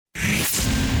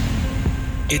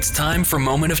It's time for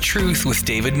Moment of Truth with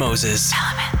David Moses.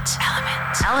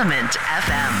 Element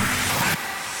FM.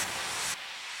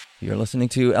 You're listening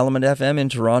to Element FM in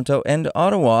Toronto and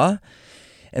Ottawa.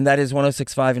 And that is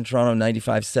 106.5 in Toronto,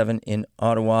 95.7 in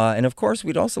Ottawa. And of course,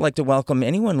 we'd also like to welcome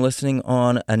anyone listening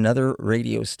on another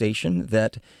radio station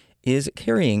that is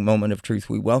carrying Moment of Truth.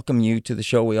 We welcome you to the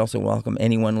show. We also welcome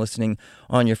anyone listening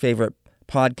on your favorite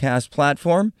podcast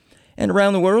platform. And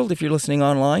around the world, if you're listening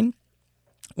online,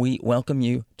 we welcome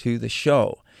you to the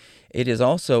show. It is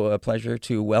also a pleasure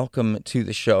to welcome to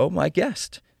the show my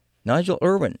guest, Nigel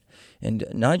Irwin. And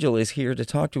Nigel is here to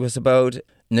talk to us about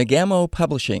Nagamo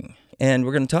Publishing. And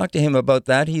we're going to talk to him about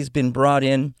that. He's been brought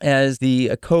in as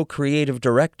the co-creative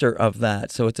director of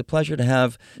that. So it's a pleasure to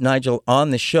have Nigel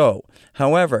on the show.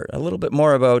 However, a little bit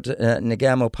more about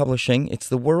Nagamo Publishing. It's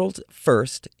the world's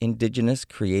first Indigenous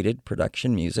created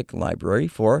production music library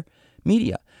for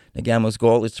media. Nagamo's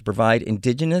goal is to provide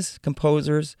Indigenous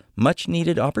composers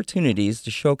much-needed opportunities to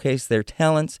showcase their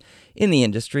talents in the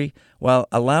industry while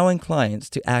allowing clients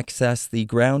to access the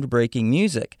groundbreaking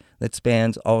music that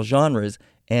spans all genres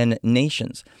and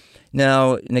nations.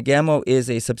 Now, Nagamo is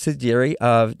a subsidiary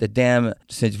of the Dam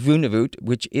Sitvunavuut,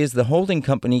 which is the holding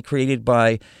company created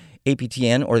by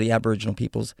APTN, or the Aboriginal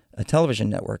Peoples Television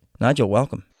Network. Nigel,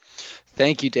 welcome.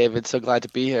 Thank you, David. So glad to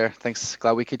be here. Thanks.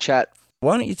 Glad we could chat.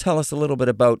 Why don't you tell us a little bit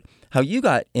about how you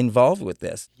got involved with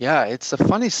this? Yeah, it's a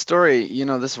funny story. You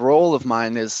know, this role of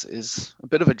mine is a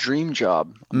bit of a dream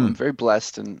job. I'm very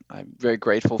blessed and I'm very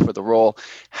grateful for the role.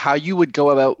 How you would go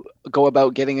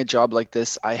about getting a job like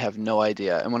this, I have no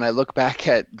idea. And when I look back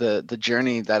at the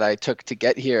journey that I took to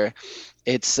get here,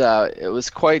 it was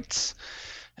quite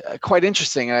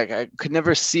interesting. I could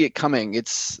never see it coming.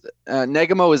 It's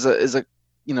Nagamo is a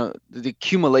the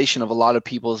accumulation of a lot of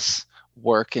people's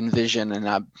work and vision,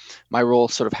 and my role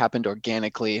sort of happened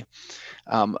organically.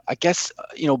 I guess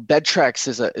Bedtracks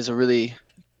is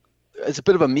a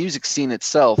bit of a music scene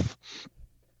itself.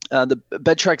 The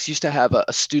Bedtracks used to have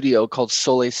a studio called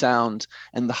Soleil Sound,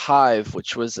 and the Hive,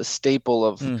 which was a staple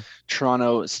of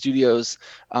Toronto studios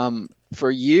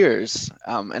for years.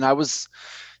 And I was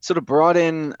sort of brought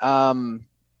in.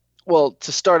 To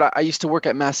start, I used to work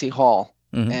at Massey Hall,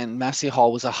 and Massey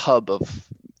Hall was a hub of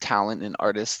talent and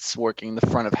artists working the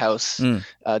front of house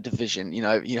division.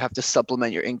 You have to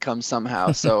supplement your income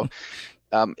somehow. So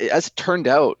as it turned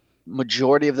out,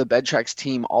 majority of the Bedtracks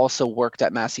team also worked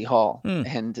at Massey Hall.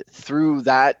 And through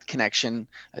that connection,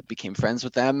 I became friends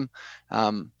with them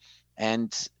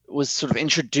and was sort of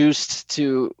introduced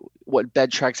to what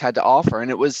Bedtracks had to offer.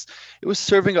 And it was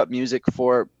serving up music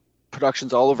for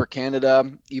productions all over Canada,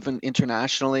 even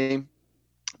internationally.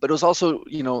 But it was also,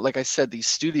 like I said, these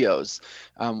studios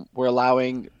were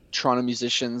allowing Toronto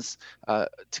musicians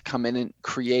to come in and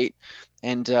create.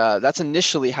 And that's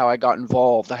initially how I got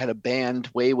involved. I had a band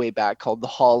way back called The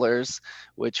Haulers,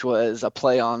 which was a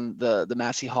play on the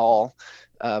Massey Hall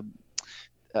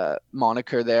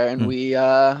moniker there. And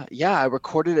I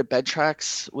recorded at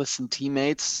Bedtracks with some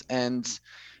teammates and,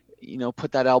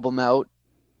 put that album out.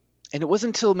 And it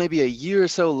wasn't until maybe a year or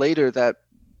so later that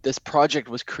this project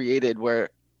was created where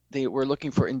they were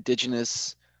looking for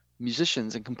Indigenous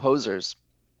musicians and composers.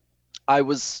 I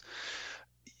was,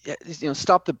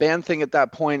 stopped the band thing at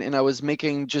that point, and I was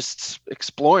just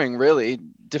exploring really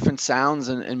different sounds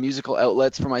and musical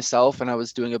outlets for myself. And I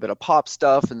was doing a bit of pop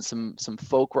stuff and some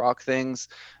folk rock things,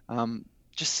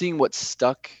 just seeing what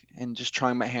stuck and just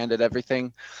trying my hand at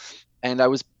everything. And I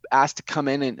was asked to come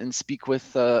in and speak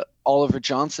with Oliver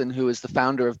Johnson, who is the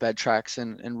founder of Bedtracks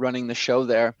and running the show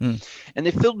there. And they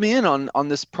filled me in on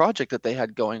this project that they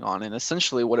had going on. And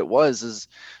essentially what it was is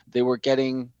they were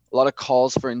getting a lot of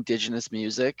calls for Indigenous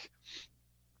music.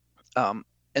 And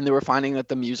they were finding that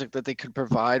the music that they could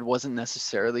provide wasn't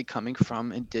necessarily coming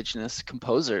from Indigenous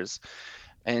composers.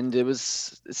 And it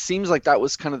seems like that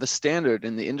was kind of the standard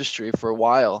in the industry for a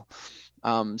while.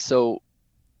 So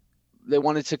they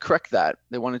wanted to correct that.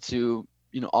 They wanted to,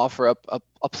 offer up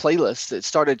a playlist. It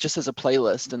started just as a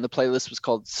playlist, and the playlist was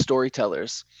called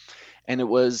Storytellers. And it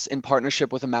was in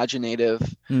partnership with Imaginative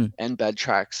and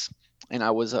Bedtracks. And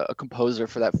I was a composer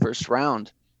for that first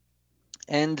round.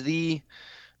 And the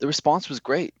response was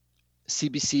great.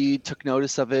 CBC took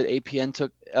notice of it.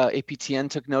 APTN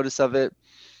took notice of it.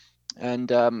 And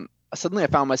suddenly I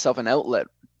found myself an outlet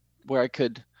where I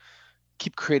could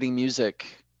keep creating music,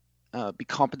 be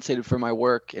compensated for my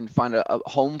work, and find a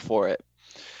home for it.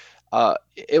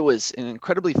 It was an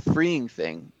incredibly freeing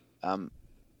thing.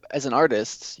 As an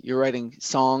artist, you're writing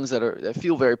songs that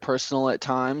feel very personal at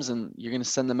times, and you're going to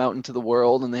send them out into the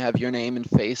world, and they have your name and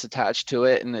face attached to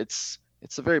it, and it's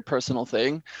a very personal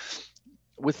thing.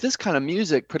 with this kind of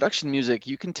music, production music,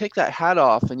 you can take that hat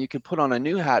off and you can put on a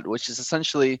new hat, which is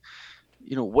essentially,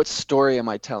 what story am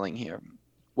I telling here?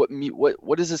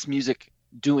 What is this music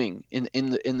doing in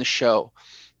the show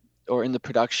or in the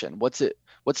production? What's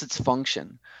its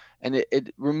function? And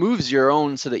it removes your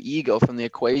own sort of ego from the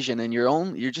equation, and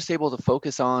you're just able to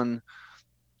focus on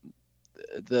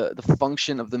the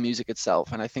function of the music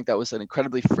itself. And I think that was an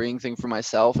incredibly freeing thing for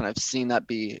myself, and I've seen that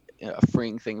be a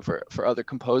freeing thing for other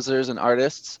composers and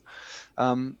artists.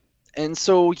 And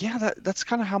so that's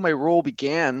kind of how my role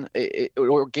began. It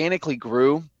organically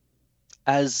grew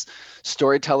as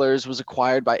Storytellers was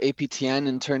acquired by APTN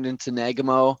and turned into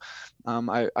Nagamo.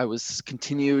 I was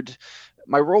continued.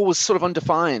 My role was sort of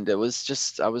undefined. I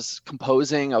was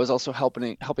composing. I was also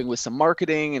helping with some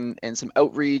marketing and some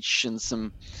outreach and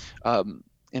some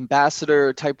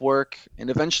ambassador type work. And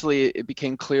eventually it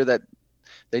became clear that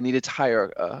they needed to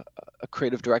hire a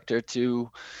creative director to,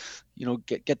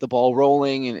 get the ball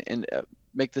rolling and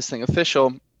make this thing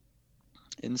official.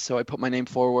 And so I put my name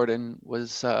forward and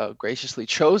was graciously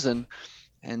chosen.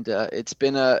 And it's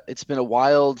been a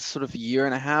wild sort of year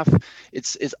and a half.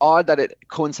 It's odd that it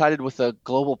coincided with a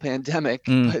global pandemic,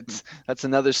 but that's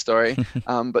another story.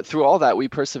 But through all that, we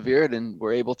persevered and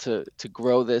were able to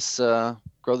grow this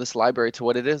library to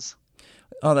what it is.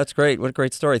 Oh, that's great! What a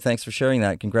great story! Thanks for sharing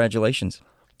that. Congratulations.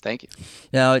 Thank you.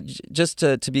 Now, just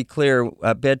to be clear,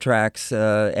 Bed Tracks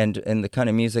and the kind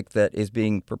of music that is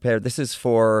being prepared, this is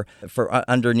for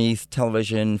underneath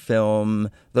television, film,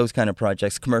 those kind of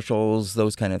projects, commercials,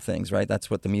 those kind of things, right? That's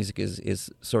what the music is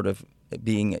sort of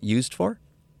being used for?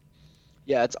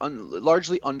 Yeah, it's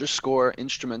largely underscore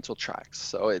instrumental tracks.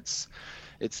 So it's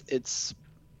it's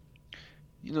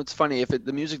funny, if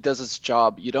the music does its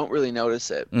job, you don't really notice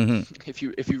it. Mm-hmm.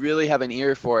 If you really have an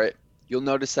ear for it, you'll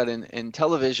notice that in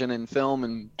television and film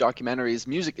and documentaries,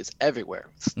 music is everywhere.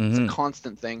 It's a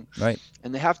constant thing, right?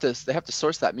 And they have to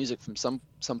source that music from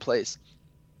some place.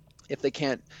 If they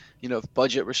can't, if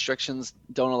budget restrictions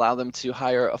don't allow them to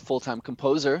hire a full-time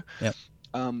composer, yep.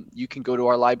 You can go to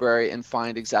our library and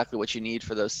find exactly what you need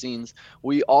for those scenes.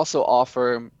 We also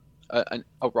offer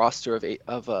a roster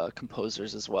of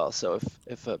composers as well. So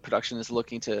if a production is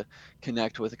looking to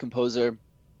connect with a composer,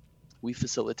 we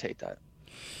facilitate that.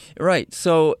 Right.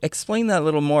 So explain that a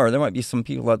little more. There might be some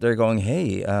people out there going,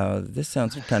 hey, this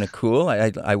sounds kind of cool.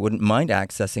 I wouldn't mind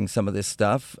accessing some of this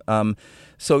stuff.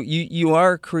 So you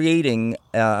are creating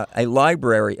a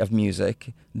library of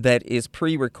music that is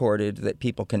pre-recorded that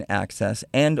people can access,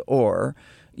 and or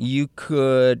you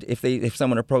could, if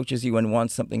someone approaches you and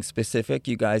wants something specific,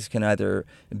 you guys can either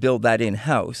build that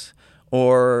in-house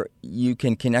or you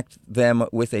can connect them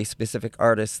with a specific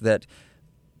artist that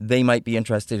they might be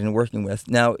interested in working with.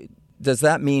 Now, does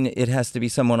that mean it has to be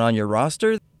someone on your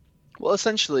roster? Well,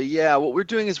 essentially, yeah. What we're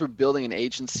doing is we're building an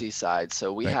agency side.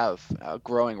 So we have a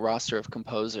growing roster of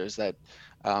composers that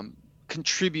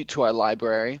contribute to our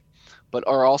library, but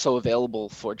are also available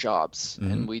for jobs.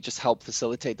 Mm-hmm. And we just help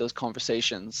facilitate those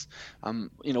conversations.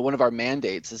 One of our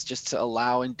mandates is just to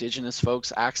allow Indigenous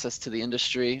folks access to the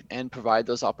industry and provide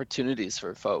those opportunities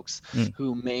for folks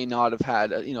who may not have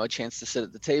had a chance to sit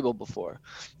at the table before.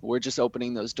 We're just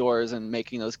opening those doors and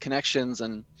making those connections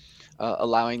and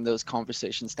allowing those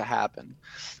conversations to happen.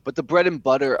 But the bread and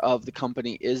butter of the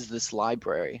company is this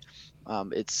library.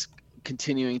 It's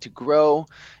continuing to grow,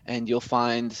 and you'll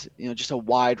find just a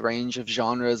wide range of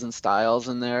genres and styles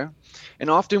in there. And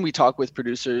often we talk with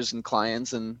producers and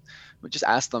clients and we just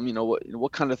ask them,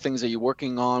 what kind of things are you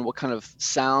working on, what kind of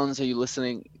sounds are you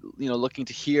looking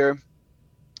to hear,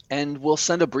 and we'll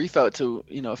send a brief out to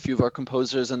a few of our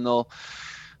composers, and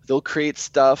they'll create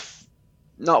stuff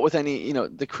not with any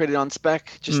they create it on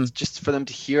spec, just for them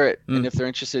to hear it. And if they're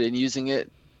interested in using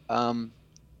it,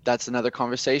 that's another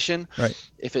conversation. Right.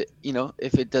 If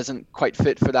it doesn't quite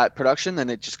fit for that production, then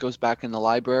it just goes back in the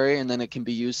library, and then it can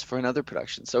be used for another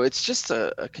production. So it's just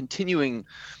a continuing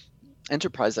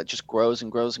enterprise that just grows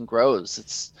and grows and grows.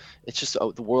 It's just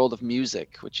the world of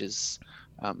music, which is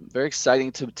very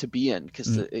exciting to be in,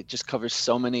 because it just covers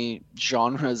so many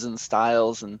genres and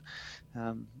styles, and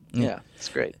yeah, it's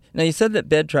great. Now, you said that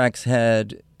Bed Tracks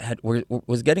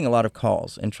was getting a lot of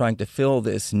calls and trying to fill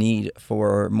this need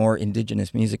for more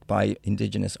Indigenous music by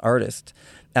Indigenous artists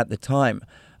at the time.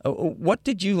 What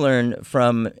did you learn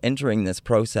from entering this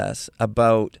process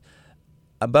about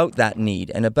that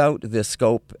need and about the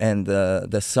scope and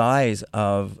the size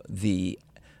of the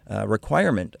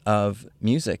requirement of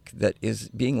music that is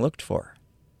being looked for?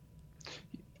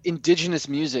 Indigenous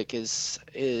music is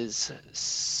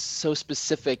so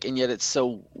specific, and yet it's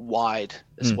so wide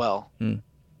as well.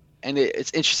 and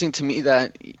it's interesting to me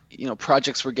that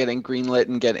projects were getting greenlit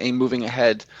and getting moving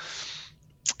ahead,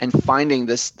 and finding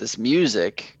this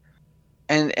music,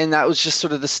 and that was just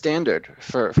sort of the standard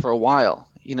for a while,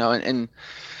 and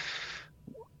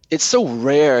it's so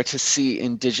rare to see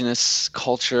indigenous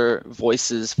culture,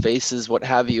 voices, faces, what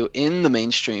have you, in the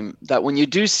mainstream, that when you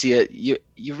do see it,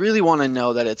 you really want to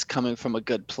know that it's coming from a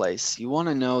good place. You want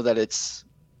to know that it's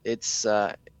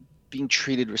being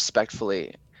treated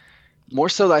respectfully, more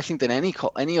so, I think, than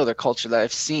any other culture that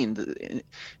I've seen.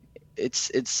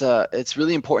 It's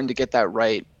really important to get that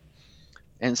right,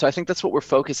 and so I think that's what we're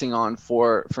focusing on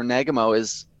for Nagamo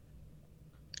is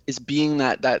being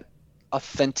that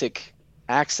authentic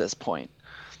access point.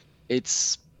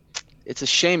 It's a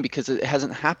shame because it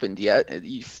hasn't happened yet.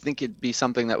 You think it'd be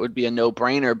something that would be a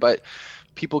no-brainer, but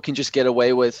people can just get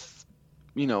away with,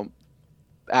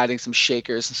 adding some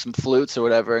shakers and some flutes or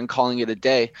whatever and calling it a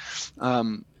day.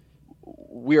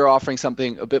 We're offering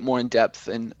something a bit more in depth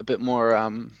and a bit more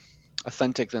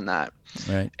authentic than that.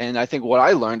 Right. And I think what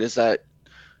I learned is that,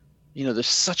 there's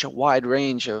such a wide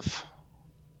range of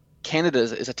Canada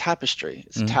is a tapestry.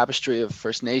 It's a tapestry of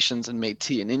First Nations and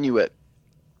Métis and Inuit.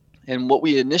 And what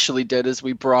we initially did is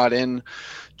we brought in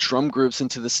drum groups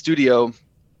into the studio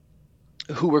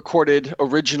who recorded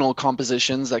original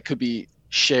compositions that could be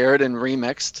shared and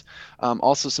remixed,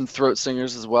 also some throat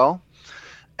singers as well.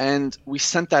 And we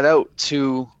sent that out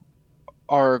to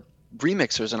our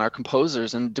remixers and our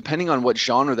composers, and depending on what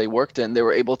genre they worked in, they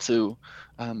were able to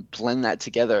blend that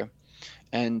together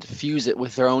and fuse it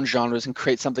with their own genres and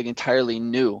create something entirely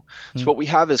new. So what we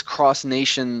have is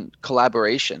cross-nation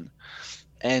collaboration,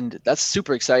 and that's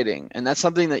super exciting. And that's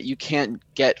something that you can't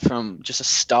get from just a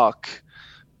stock,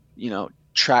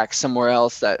 track somewhere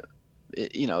else that,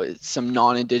 it's some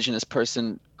non-Indigenous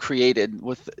person created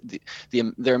with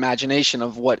their imagination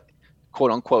of what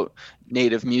quote unquote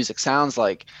native music sounds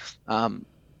like.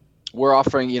 We're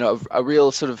offering, a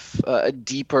real sort of a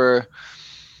deeper,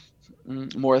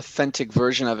 more authentic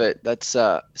version of it that's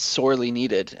sorely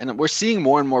needed. And we're seeing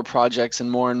more and more projects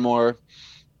and more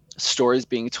stories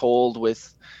being told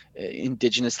with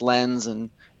Indigenous lens and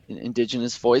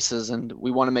Indigenous voices, and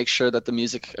we want to make sure that the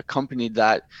music accompanied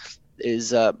that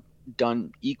is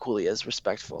done equally as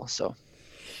respectful. So,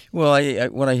 well,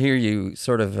 what I hear you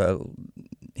sort of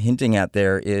hinting at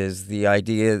there is the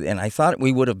idea, and I thought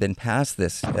we would have been past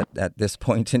this at this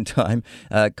point in time,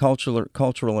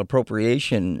 cultural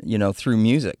appropriation, through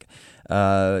music,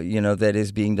 that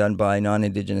is being done by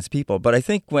non-Indigenous people. But I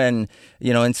think when,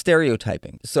 and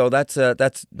stereotyping. So that's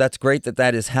great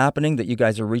that is happening, that you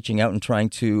guys are reaching out and trying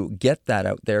to get that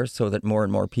out there so that more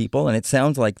and more people, and it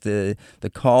sounds like the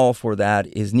call for that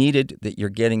is needed, that you're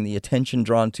getting the attention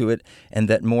drawn to it, and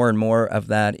that more and more of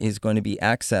that is going to be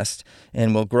accessed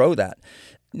and will grow that.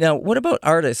 Now, what about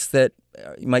artists that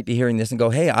you might be hearing this and go,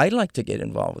 hey, I'd like to get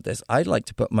involved with this. I'd like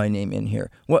to put my name in here.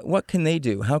 What can they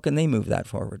do? How can they move that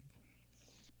forward?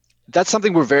 That's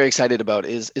something we're very excited about,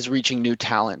 is reaching new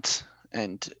talent.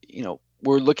 And,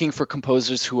 we're looking for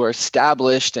composers who are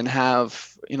established and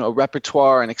have, a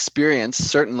repertoire and experience,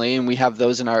 certainly. And we have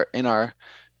those in our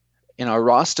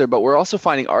roster, but we're also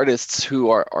finding artists who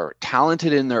are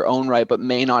talented in their own right, but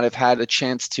may not have had a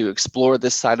chance to explore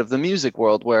this side of the music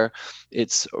world where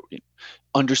it's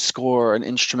underscore and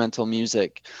instrumental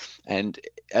music. And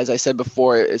as I said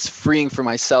before, it's freeing for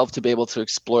myself to be able to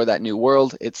explore that new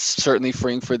world. It's certainly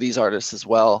freeing for these artists as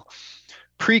well.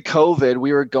 Pre-COVID,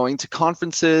 we were going to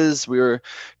conferences, we were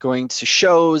going to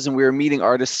shows, and we were meeting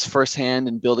artists firsthand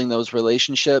and building those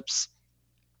relationships.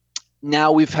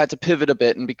 Now we've had to pivot a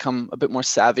bit and become a bit more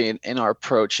savvy in our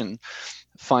approach and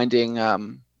finding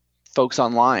folks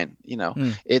online.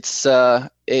 It's a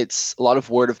lot of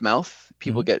word of mouth.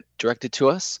 People get directed to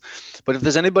us. But if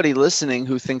there's anybody listening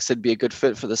who thinks it'd be a good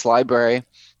fit for this library,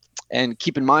 and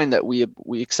keep in mind that we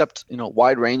accept a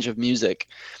wide range of music,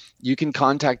 you can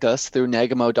contact us through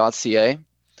nagamo.ca.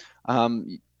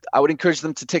 I would encourage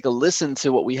them to take a listen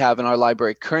to what we have in our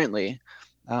library currently.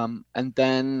 And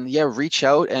then, reach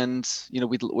out, and,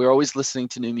 we're always listening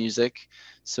to new music.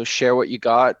 So share what you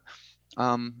got.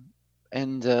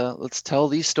 And let's tell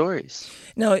these stories.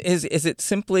 Now, is it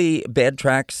simply bed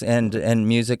tracks and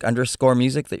music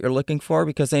 _music that you're looking for?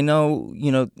 Because I know,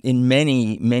 in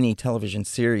many television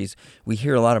series, we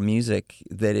hear a lot of music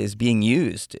that is being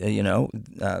used,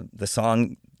 the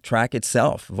song track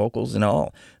itself, vocals and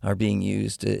all, are being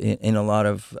used in a lot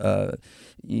of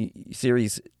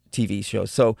series, TV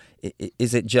shows. So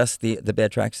is it just the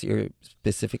bed tracks that you're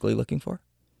specifically looking for?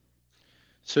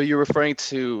 So you're referring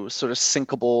to sort of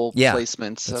syncable Yeah,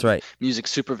 placements that's of right. music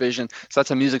supervision. So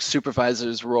that's a music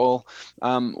supervisor's role.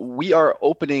 We are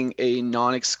opening a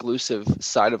non-exclusive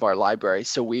side of our library.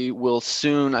 So we will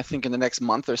soon, I think in the next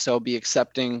month or so, be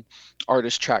accepting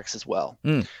artist tracks as well.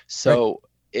 Right. So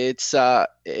it's a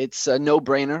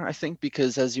no-brainer, I think,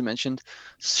 because as you mentioned,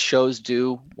 shows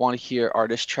do want to hear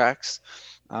artist tracks,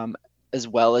 as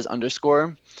well as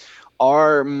underscore.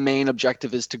 Our main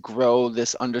objective is to grow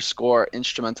this underscore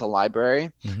instrumental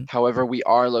library. Mhm. However, we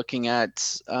are looking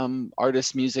at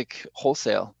artist music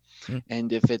wholesale. Mm.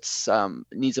 And if it's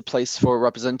needs a place for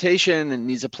representation and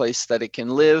needs a place that it can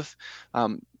live,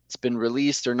 it's been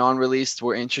released or non-released,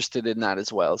 we're interested in that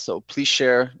as well. So please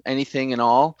share anything and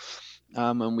all,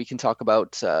 and we can talk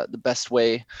about the best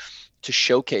way to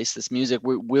showcase this music.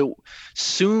 We'll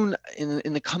soon,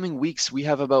 in the coming weeks, we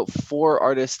have about 4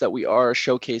 artists that we are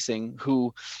showcasing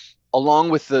who,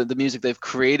 along with the music they've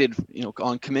created,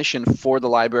 on commission for the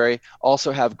library,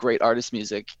 also have great artist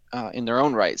music in their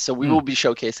own right. So we will be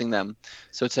showcasing them.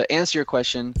 So to answer your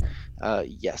question,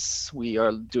 yes, we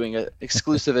are doing an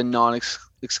exclusive and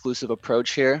non-exclusive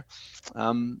approach here.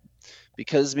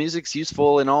 Because music's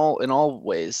useful in all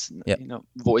ways. Yep.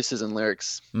 Voices and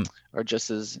lyrics are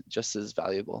just as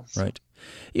valuable. So. Right.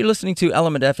 You're listening to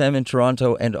Element FM in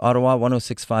Toronto and Ottawa,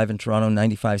 106.5 in Toronto,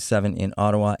 95.7 in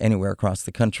Ottawa, anywhere across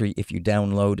the country. If you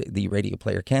download the Radio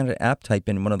Player Canada app, type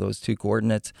in one of those 2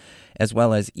 coordinates, as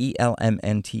well as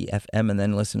ELMNT-FM, and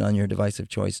then listen on your device of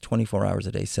choice 24 hours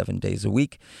a day, 7 days a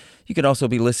week. You could also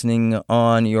be listening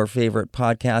on your favorite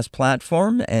podcast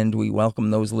platform, and we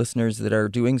welcome those listeners that are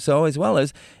doing so, as well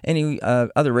as any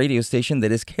other radio station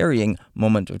that is carrying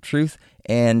Moment of Truth,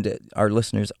 and our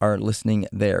listeners are listening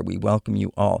there. We welcome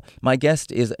you all. My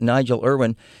guest is Nigel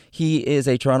Irwin. He is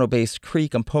a Toronto-based Cree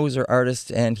composer,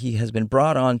 artist, and he has been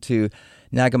brought on to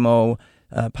Nagamo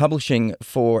Publishing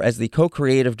as the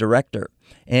co-creative director.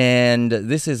 And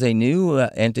this is a new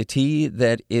entity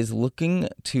that is looking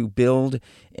to build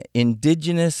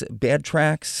indigenous bed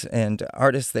tracks and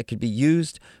artists that could be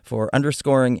used for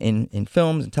underscoring in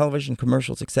films and television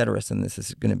commercials, etc. And this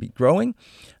is going to be growing.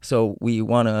 So we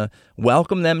want to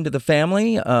welcome them to the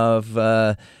family of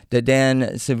Dadan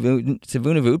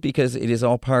Sivunavut, because it is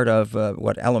all part of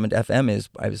what Element FM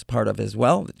I was part of as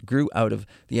well. It grew out of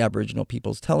the Aboriginal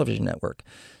People's Television Network.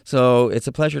 So it's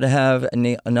a pleasure to have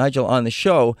Nigel on the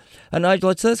show. Nigel,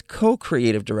 it says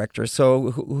co-creative director.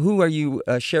 So who are you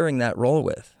sharing that role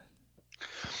with?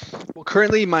 Well,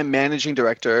 currently my managing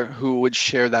director who would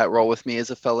share that role with me is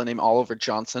a fellow named Oliver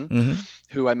Johnson,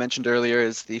 who I mentioned earlier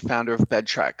is the founder of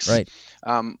BedTracks. Right.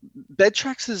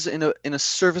 BedTracks is in a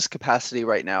service capacity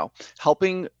right now,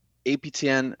 helping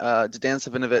APTN, Dadan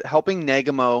Sivunavut, helping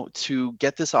Nagamo to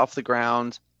get this off the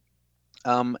ground.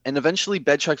 And eventually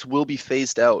BedTracks will be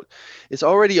phased out. It's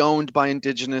already owned by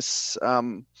Indigenous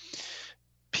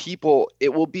people.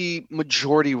 It will be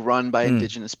majority run by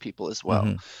Indigenous people as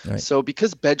well. Right. So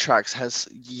because BedTracks has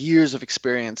years of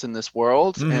experience in this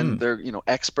world, and they're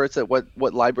experts at what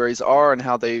libraries are and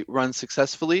how they run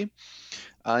successfully,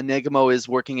 Nagamo is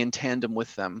working in tandem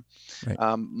with them. Right.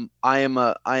 I am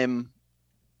a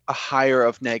hire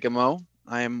of Nagamo.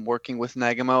 I am working with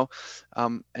Nagamo,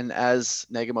 and as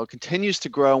Nagamo continues to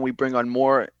grow and we bring on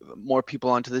more people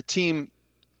onto the team,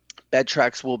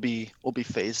 BedTracks will be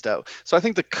phased out. So I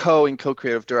think the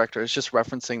co-creative director is just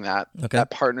referencing that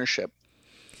partnership.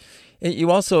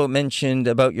 You also mentioned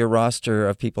about your roster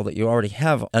of people that you already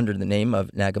have under the name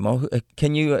of Nagamo.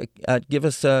 Can you give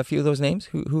us a few of those names?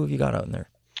 Who have you got out there?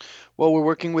 Well, we're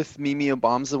working with Mimi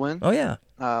Obamzawin. Oh, yeah.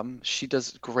 She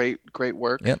does great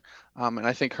work. Yep. And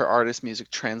I think her artist music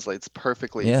translates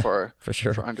perfectly for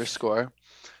sure. For underscore.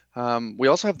 We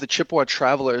also have the Chippewa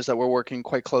Travelers that we're working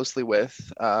quite closely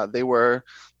with. They were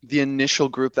the initial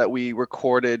group that we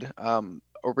recorded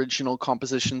original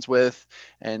compositions with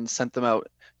and sent them out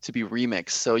to be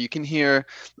remixed. So you can hear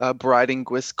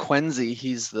Bridingwis Quenzi,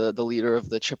 he's the leader of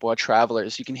the Chippewa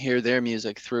Travelers. You can hear their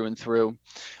music through and through.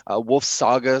 Wolf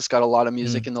Saga's got a lot of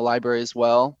music in the library as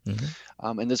well.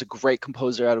 And there's a great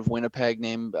composer out of Winnipeg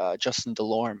named Justin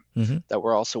Delorme that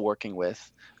we're also working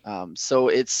with. So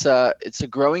it's a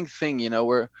growing thing.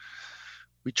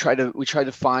 We try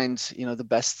to find the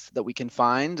best that we can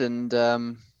find, and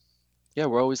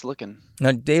we're always looking.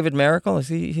 Now, David Miracle, is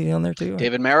he on there too?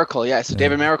 David Miracle, yeah. So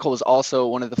David Miracle was also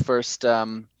one of the first.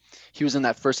 He was in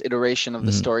that first iteration of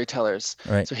the Storytellers.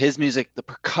 Right. So his music, the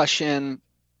percussion,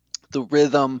 the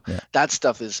rhythm, that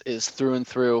stuff is through and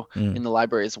through in the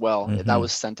library as well. That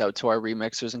was sent out to our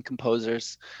remixers and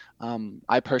composers.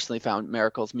 I personally found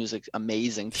Miracle's music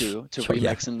amazing to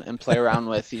remix and play around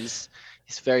with. He's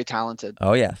very talented.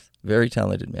 Oh, yes. Very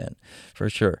talented man, for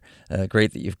sure.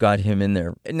 Great that you've got him in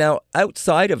there. Now,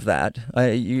 outside of that,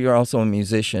 you're also a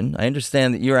musician. I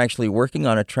understand that you're actually working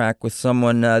on a track with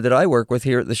someone that I work with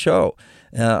here at the show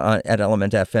at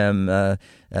Element FM,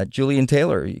 Julian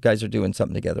Taylor. You guys are doing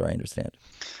something together, I understand.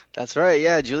 That's right.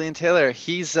 Yeah, Julian Taylor.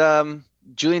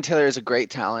 Julian Taylor is a great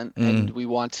talent, and we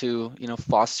want to,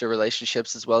 foster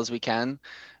relationships as well as we can.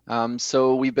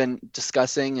 So we've been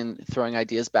discussing and throwing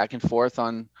ideas back and forth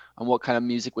on what kind of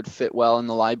music would fit well in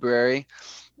the library.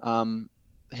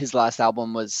 His last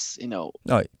album was,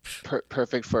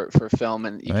 perfect for film,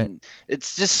 and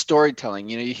it's just storytelling.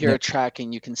 You hear a track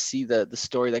and you can see the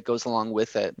story that goes along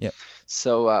with it. Yeah.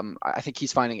 So I think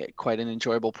he's finding it quite an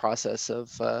enjoyable process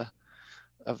of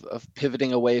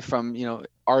pivoting away from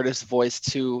artist voice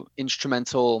to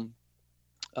instrumental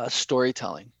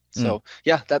storytelling. So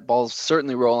yeah, that ball's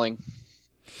certainly rolling.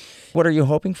 What are you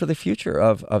hoping for the future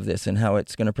of this and how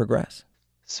it's going to progress?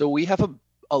 So we have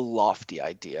a lofty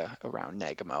idea around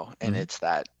Nagamo, and it's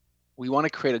that we want to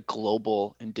create a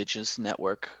global Indigenous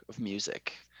network of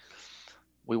music.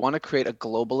 We want to create a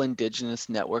global Indigenous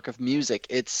network of music.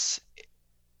 It's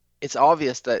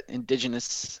obvious that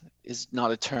Indigenous is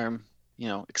not a term,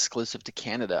 exclusive to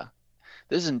Canada.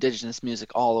 There's Indigenous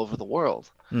music all over the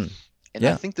world. And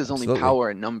I think there's only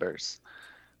power in numbers,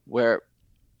 where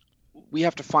we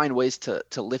have to find ways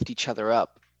to lift each other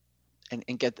up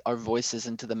and get our voices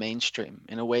into the mainstream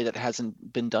in a way that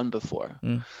hasn't been done before.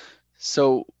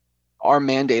 So our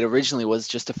mandate originally was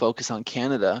just to focus on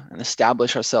Canada and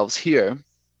establish ourselves here,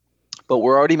 but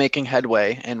we're already making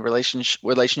headway and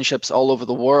relationships all over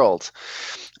the world.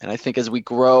 And I think as we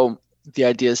grow, the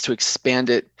idea is to expand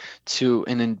it to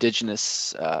an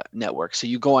Indigenous network. So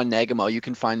you go on Nagamo, you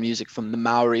can find music from the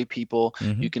Maori people.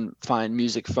 You can find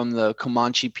music from the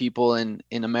Comanche people in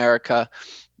America.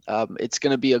 It's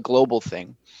going to be a global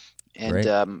thing.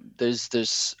 And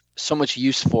there's so much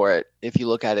use for it if you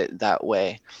look at it that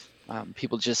way.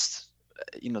 People just,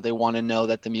 they want to know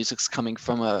that the music's coming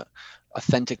from a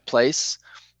authentic place.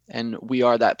 And we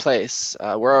are that place.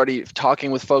 We're already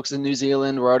talking with folks in New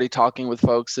Zealand. We're already talking with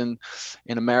folks in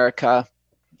America.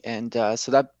 And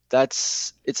so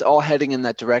it's all heading in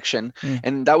that direction.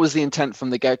 And that was the intent from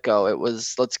the get-go. It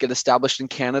was, let's get established in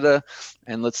Canada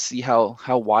and let's see how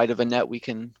wide of a net we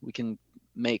can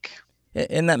make.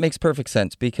 And that makes perfect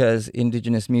sense, because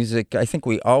Indigenous music, I think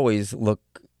we always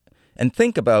look and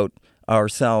think about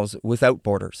ourselves without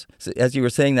borders. So as you were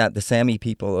saying that, the Sami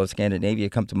people of Scandinavia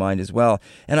come to mind as well.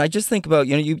 And I just think about,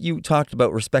 you talked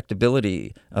about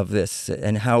respectability of this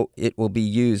and how it will be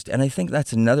used. And I think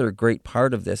that's another great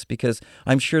part of this, because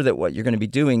I'm sure that what you're going to be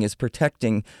doing is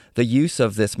protecting the use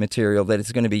of this material, that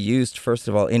it's going to be used, first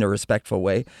of all, in a respectful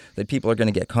way, that people are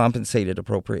going to get compensated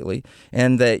appropriately,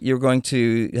 and that you're going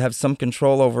to have some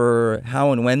control over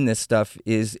how and when this stuff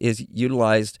is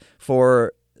utilized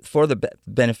for the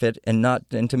benefit, and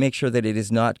to make sure that it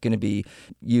is not going to be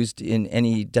used in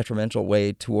any detrimental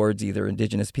way towards either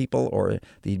Indigenous people or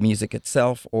the music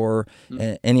itself or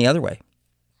any other way.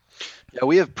 Yeah,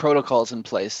 we have protocols in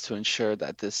place to ensure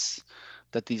that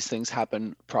these things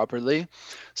happen properly.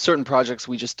 Certain projects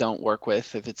we just don't work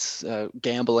with. If it's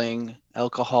gambling,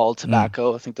 alcohol,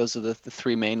 tobacco, I think those are the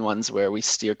three main ones where we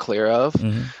steer clear of.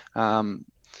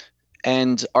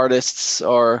 And artists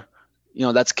are,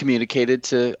 that's communicated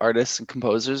to artists and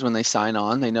composers when they sign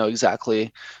on. They know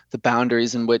exactly the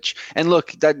boundaries in which, and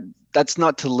look, that's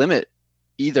not to limit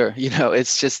either.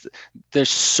 It's just, there's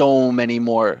so many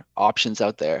more options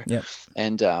out there. Yeah.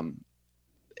 And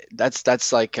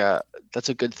that's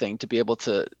a good thing, to be able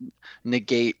to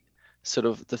negate sort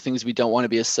of the things we don't want to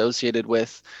be associated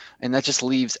with. And that just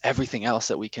leaves everything else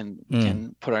that we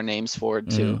can put our names forward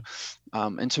to.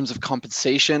 In terms of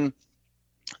compensation,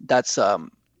 that's,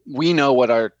 we know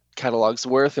what our catalog's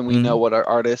worth, and we know what our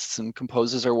artists and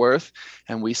composers are worth,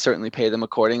 and we certainly pay them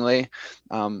accordingly.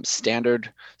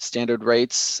 Standard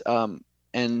rates,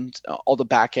 and all the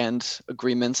back end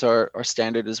agreements are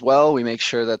standard as well. We make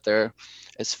sure that they're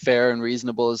as fair and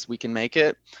reasonable as we can make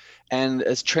it, and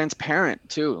as transparent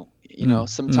too.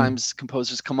 Sometimes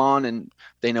composers come on and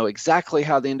they know exactly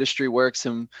how the industry works,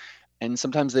 and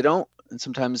sometimes they don't, and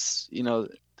sometimes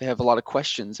they have a lot of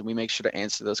questions, and we make sure to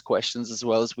answer those questions as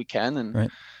well as we can.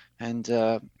 And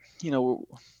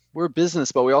we're a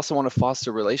business, but we also want to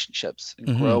foster relationships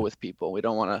and grow with people. We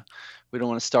don't want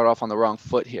to start off on the wrong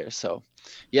foot here. So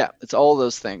yeah, it's all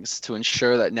those things to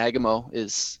ensure that Nagamo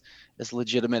is as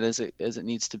legitimate as it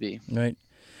needs to be. Right.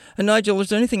 And Nigel, is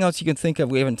there anything else you can think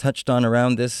of we haven't touched on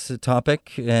around this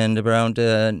topic and around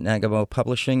Nagamo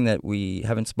Publishing that we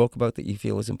haven't spoke about that you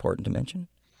feel is important to mention?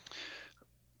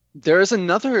 There is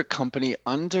another company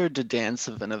under the Dance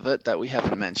of Innovate that we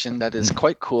haven't mentioned that is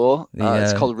quite cool.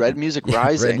 It's called Red Music Red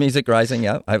Rising. Music Rising,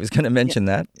 yeah. I was going to Yeah, mention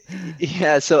that.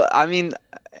 yeah. So I mean,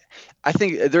 I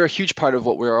think they're a huge part of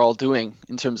what we're all doing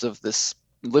in terms of this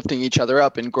lifting each other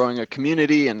up and growing a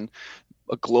community and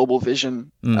a global vision.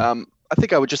 Mm, I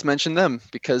think I would just mention them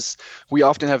because we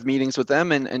often have meetings with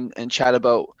them and chat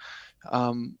about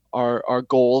our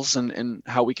goals and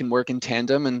how we can work in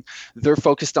tandem. And they're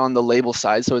focused on the label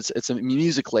side, so it's a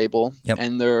music label, yep.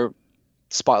 and they're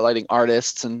spotlighting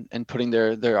artists and putting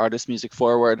their artist music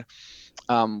forward,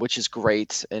 which is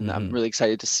great. And I'm really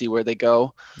excited to see where they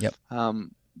go. Yep.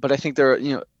 But I think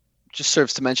they're, just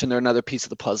serves to mention they're another piece of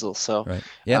the puzzle. So Right.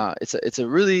 Yep. it's a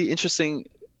really interesting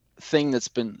thing that's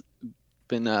been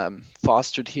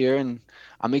fostered here, and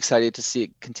I'm excited to see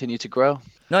it continue to grow.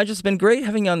 Nigel, it's been great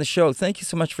having you on the show. Thank you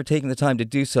so much for taking the time to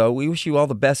do so. We wish you all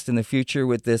the best in the future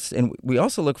with this, and we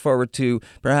also look forward to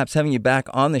perhaps having you back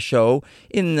on the show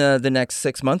in the next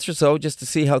 6 months or so, just to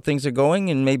see how things are going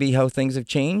and maybe how things have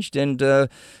changed, and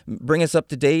bring us up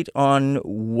to date on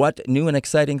what new and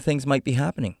exciting things might be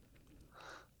happening.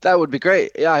 That would be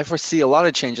great. Yeah, I foresee a lot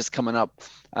of changes coming up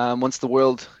once the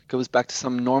world goes back to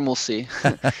some normalcy.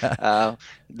 The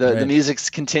music's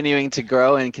continuing to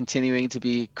grow and continuing to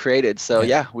be created. So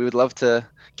yeah, we would love to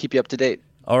keep you up to date.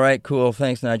 All right, cool.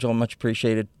 Thanks, Nigel. Much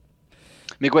appreciated.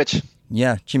 Miigwech.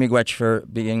 Yeah, Miigwech for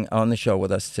being on the show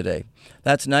with us today.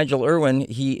 That's Nigel Irwin.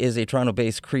 He is a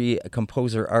Toronto-based Cree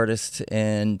composer, artist,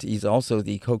 and he's also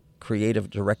the co-creative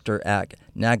director at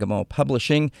Nagamo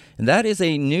Publishing. And that is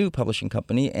a new publishing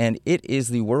company, and it is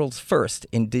the world's first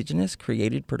Indigenous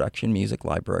created production music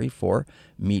library for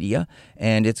media.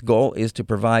 And its goal is to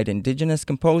provide Indigenous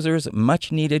composers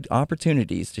much-needed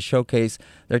opportunities to showcase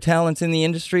their talents in the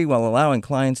industry while allowing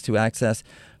clients to access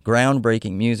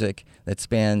groundbreaking music that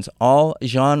spans all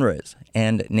genres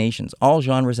and nations. All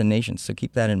genres and nations. So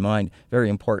keep that in mind. Very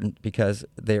important, because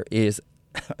there is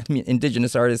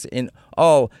Indigenous artists in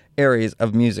all areas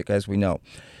of music, as we know.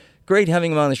 Great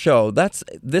having him on the show. That's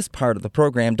this part of the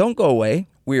program. Don't go away.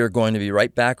 We are going to be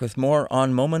right back with more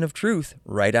on Moment of Truth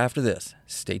right after this.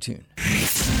 Stay tuned.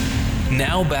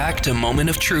 Now back to Moment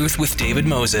of Truth with David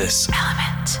Moses.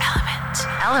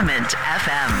 Element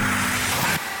FM.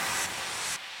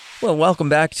 Well, welcome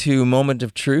back to Moment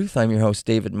of Truth. I'm your host,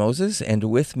 David Moses, and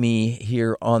with me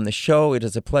here on the show, it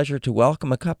is a pleasure to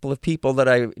welcome a couple of people that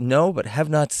I know but have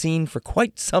not seen for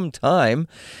quite some time,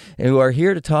 who are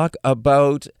here to talk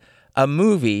about a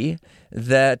movie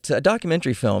a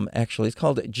documentary film, actually. It's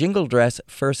called Jingle Dress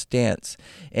First Dance.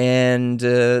 And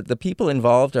the people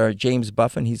involved are James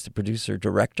Buffin. He's the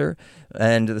producer-director.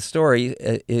 And the story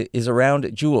is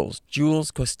around Jules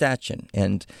Kostachin.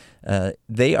 And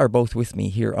they are both with me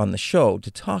here on the show to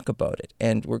talk about it.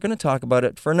 And we're going to talk about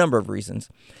it for a number of reasons.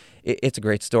 It's a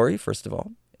great story, first of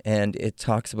all. And it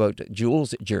talks about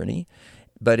Jules' journey.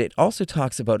 But it also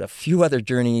talks about a few other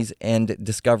journeys and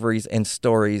discoveries and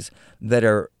stories that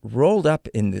are rolled up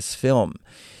in this film.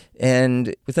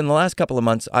 And within the last couple of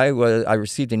months, I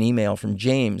received an email from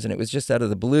James, and it was just out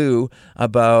of the blue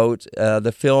about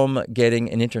the film getting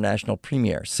an international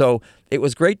premiere. So it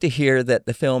was great to hear that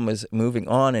the film was moving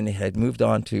on, and it had moved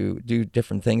on to do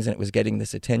different things, and it was getting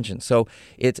this attention. So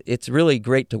it's really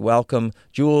great to welcome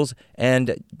Jules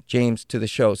and James to the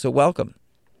show. So welcome.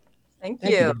 Thank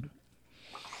you.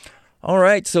 All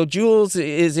right, so Jules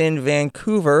is in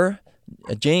Vancouver,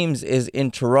 James is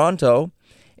in Toronto,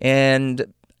 and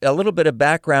a little bit of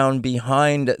background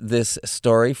behind this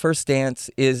story. First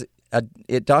Dance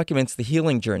it documents the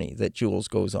healing journey that Jules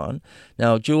goes on.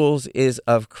 Now, Jules is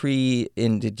of Cree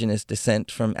Indigenous descent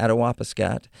from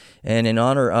Attawapiskat, and in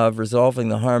honor of resolving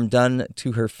the harm done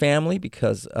to her family,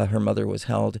 because her mother was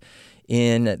held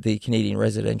in the Canadian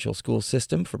residential school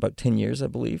system for about 10 years, I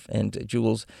believe. And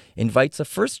Jules invites a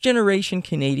first-generation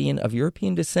Canadian of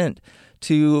European descent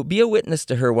to be a witness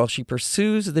to her while she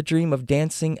pursues the dream of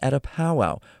dancing at a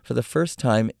powwow for the first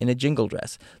time in a jingle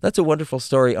dress. That's a wonderful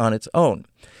story on its own.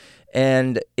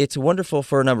 And it's wonderful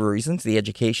for a number of reasons, the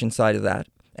education side of that.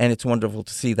 And it's wonderful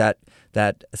to see that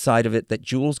side of it that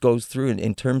Jules goes through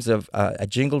in terms of a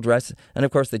jingle dress. And,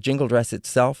 of course, the jingle dress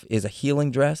itself is a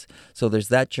healing dress. So there's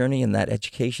that journey and that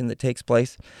education that takes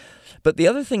place. But the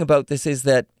other thing about this is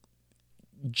that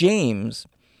James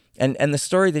and the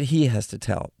story that he has to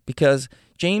tell, because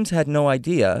James had no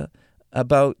idea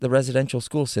about the residential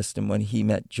school system when he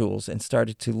met Jules and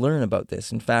started to learn about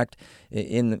this. In fact,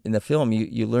 in the film,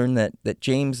 you learn that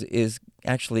James is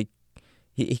actually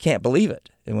he can't believe it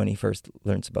when he first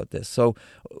learns about this. So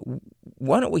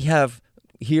why don't we have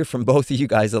hear from both of you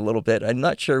guys a little bit. I'm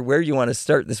not sure where you want to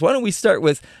start this. Why don't we start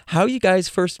with how you guys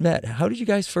first met? How did you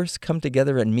guys first come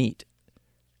together and meet?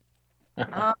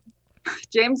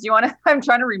 James, do you want to? I'm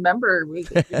trying to remember. It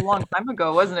was a long time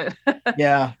ago, wasn't it?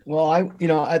 Yeah. Well,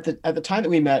 at the time that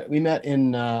we met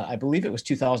in I believe it was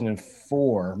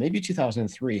 2004, maybe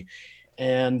 2003,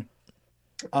 and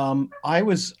I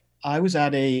was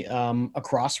at a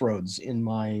crossroads in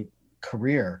my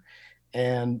career,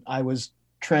 and I was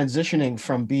transitioning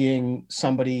from being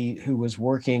somebody who was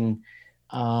working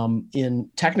in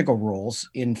technical roles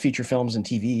in feature films and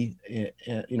TV,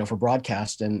 for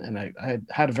broadcast. And I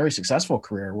had a very successful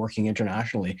career working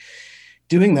internationally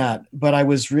doing that. But I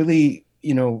was really,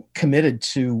 committed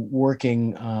to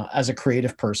working as a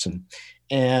creative person.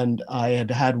 And I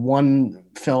had one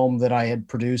film that I had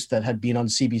produced that had been on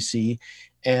CBC,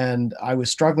 and I was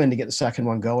struggling to get the second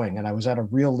one going. And I was at a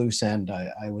real loose end.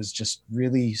 I was just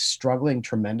really struggling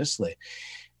tremendously.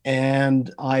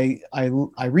 And I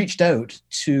reached out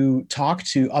to talk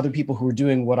to other people who were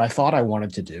doing what I thought I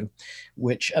wanted to do,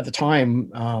 which at the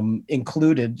time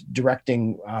included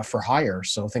directing for hire,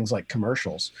 so things like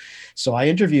commercials. So I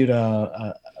interviewed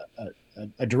a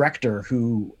director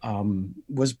who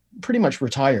was pretty much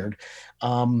retired,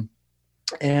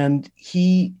 and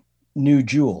he knew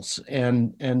Jules,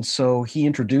 and so he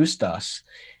introduced us.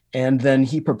 And then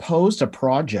he proposed a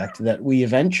project that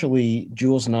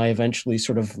Jules and I eventually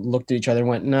sort of looked at each other and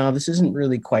went, no, this isn't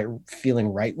really quite feeling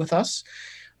right with us.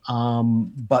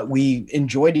 But we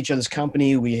enjoyed each other's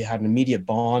company. We had an immediate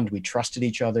bond. We trusted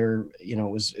each other. It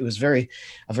was a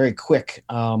very quick,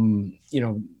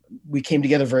 we came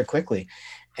together very quickly,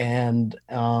 and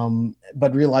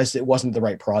but realized it wasn't the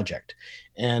right project.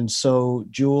 And so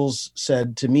Jules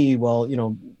said to me, well,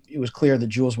 it was clear that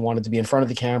Jules wanted to be in front of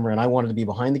the camera and I wanted to be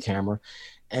behind the camera.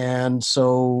 And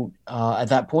so at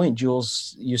that point,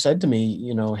 Jules, you said to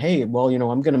me, hey, well,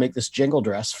 I'm going to make this jingle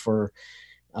dress for,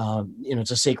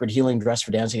 it's a sacred healing dress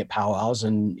for dancing at powwows.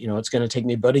 And, it's going to take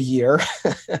me about a year.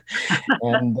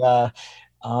 And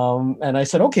I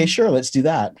said, okay, sure, let's do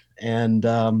that. And,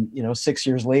 6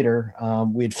 years later,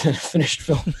 we'd finished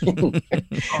filming.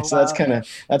 So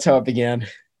that's how it began.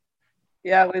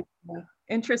 Yeah, it was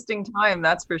interesting time,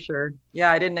 that's for sure.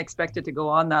 Yeah, I didn't expect it to go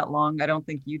on that long. I don't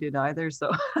think you did either. So,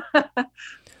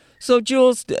 so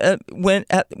Jules, when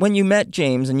you met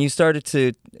James and you started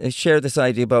to share this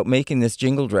idea about making this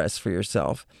jingle dress for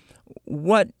yourself,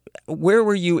 where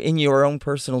were you in your own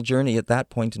personal journey at that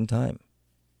point in time?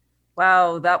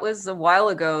 Wow, that was a while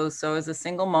ago. So as a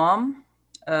single mom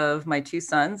of my two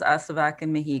sons, Asavac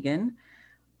and Mohegan,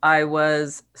 I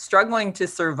was struggling to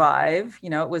survive.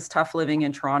 It was tough living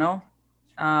in Toronto.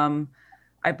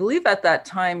 I believe at that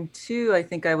time too, I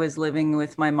think I was living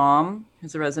with my mom,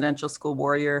 who's a residential school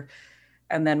warrior.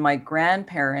 And then my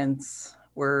grandparents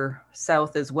were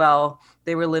south as well.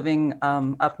 They were living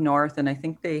up north, and I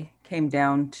think they came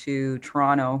down to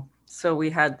Toronto. So we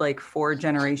had like 4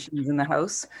 generations in the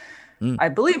house. I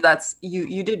believe that's,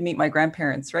 you did meet my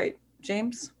grandparents, right,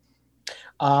 James?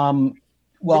 Well,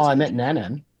 I met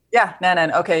Nanan. Yeah,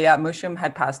 Nanan. Okay, yeah, Mushum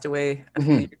had passed away a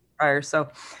few years prior. So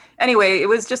anyway, it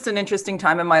was just an interesting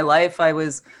time in my life. I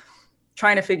was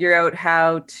trying to figure out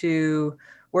how to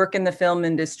work in the film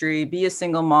industry, be a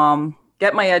single mom,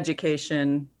 get my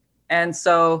education. And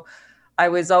so I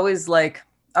was always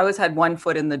had one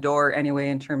foot in the door anyway,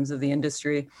 in terms of the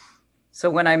industry. So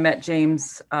when I met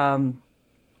James,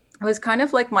 it was kind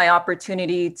of like my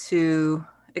opportunity to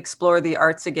explore the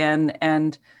arts again.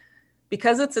 And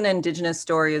because it's an Indigenous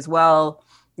story as well,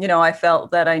 I felt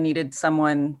that I needed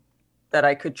someone that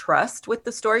I could trust with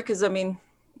the story. Because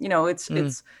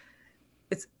it's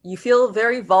you feel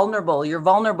very vulnerable. You're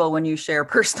vulnerable when you share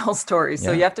personal stories.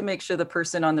 So you have to make sure the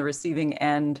person on the receiving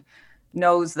end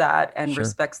knows that and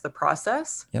respects the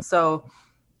process. Yep. So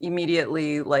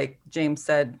immediately, like James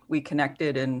said, we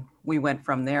connected and we went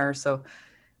from there. So,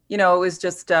 it was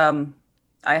just, I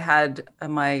had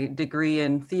my degree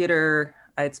in theater.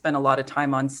 I had spent a lot of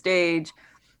time on stage,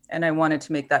 and I wanted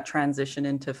to make that transition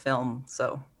into film.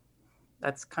 So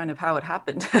that's kind of how it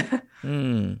happened.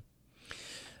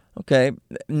 Okay.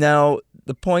 Now,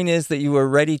 the point is that you were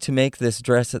ready to make this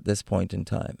dress at this point in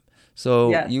time.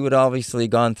 So you had obviously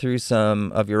gone through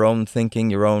some of your own thinking,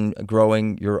 your own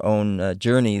growing, your own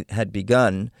journey had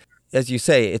begun. As you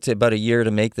say, it's about a year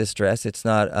to make this dress. It's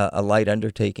not a light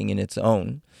undertaking in its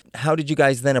own. How did you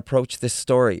guys then approach this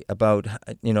story about,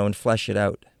 and flesh it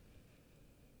out?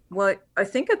 Well, I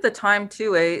think at the time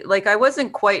too, I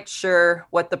wasn't quite sure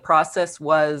what the process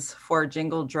was for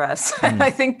Jingle Dress. And I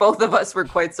think both of us were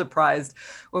quite surprised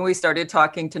when we started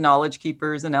talking to knowledge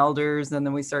keepers and elders, and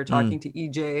then we started talking to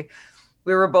EJ.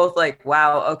 we were both like,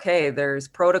 wow, okay, there's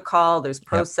protocol, there's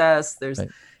process, there's, Right.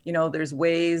 There's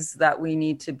ways that we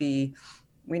need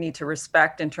to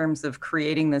respect in terms of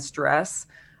creating this dress.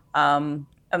 And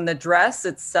the dress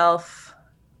itself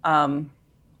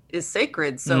is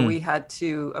sacred. So we had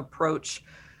to approach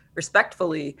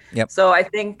respectfully. Yep. So I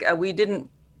think we didn't,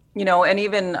 and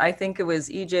even I think it was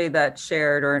EJ that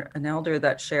shared, or an elder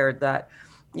that shared that,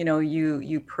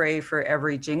 you pray for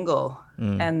every jingle.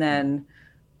 And then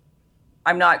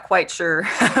I'm not quite sure,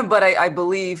 but I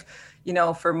believe,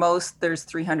 for most there's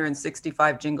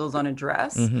 365 jingles on a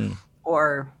dress,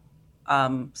 or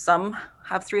some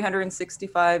have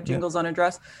 365 jingles on a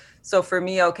dress. So for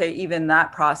me, okay, even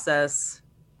that process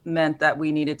meant that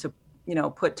we needed to,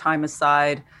 put time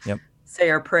aside, say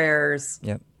our prayers.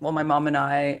 Well, my mom and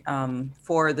I,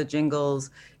 for the jingles.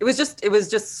 It was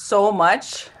just so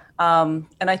much. And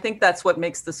I think that's what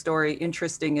makes the story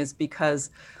interesting, is because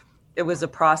it was a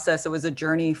process. It was a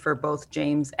journey for both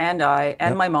James and I,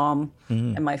 and my mom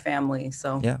and my family.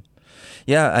 So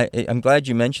I'm glad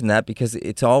you mentioned that, because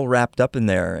it's all wrapped up in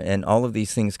there, and all of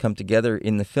these things come together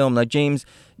in the film. Now, James,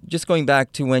 just going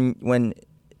back to when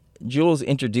Jules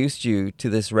introduced you to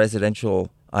this residential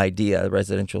idea,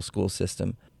 residential school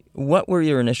system, what were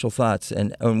your initial thoughts,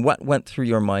 and what went through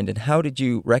your mind, and how did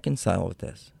you reconcile with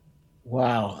this?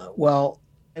 Wow. Well,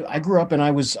 I grew up and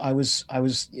I was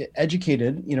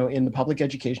educated, in the public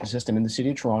education system in the city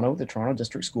of Toronto, the Toronto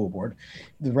District School Board.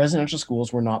 The residential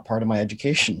schools were not part of my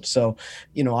education. So,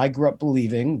 I grew up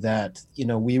believing that,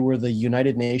 we were the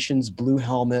United Nations blue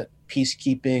helmet,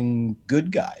 peacekeeping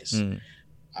good guys.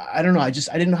 I don't know. I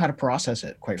didn't know how to process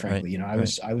it, quite frankly. I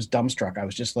was dumbstruck. I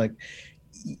was just like,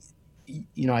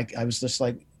 I was just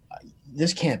like,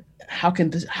 this can't, how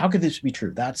could this be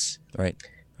true? That's right.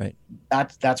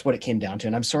 That's what it came down to.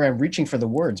 And I'm sorry, I'm reaching for the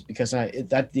words, because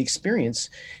the experience,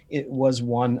 it was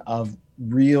one of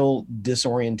real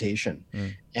disorientation,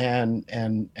 and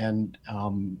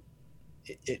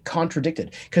it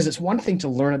contradicted, because it's one thing to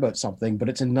learn about something, but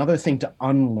it's another thing to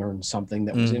unlearn something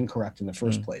that was incorrect in the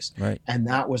first place. Right. And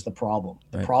that was the problem.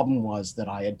 The problem was that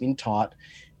I had been taught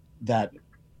that,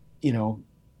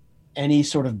 any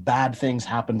sort of bad things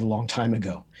happened a long time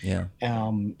ago.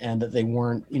 And that they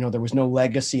weren't, there was no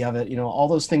legacy of it. All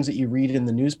those things that you read in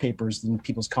the newspapers and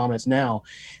people's comments now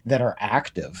that are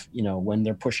active, when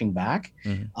they're pushing back,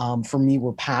 for me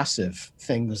were passive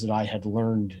things that I had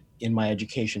learned in my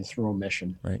education through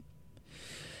omission. Right.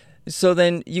 So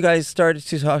then you guys started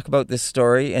to talk about this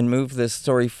story and move this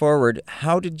story forward.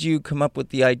 How did you come up with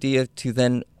the idea to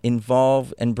then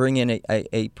involve and bring in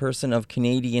a person of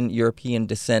Canadian European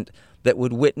descent that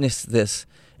would witness this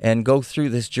and go through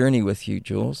this journey with you,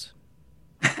 Jules?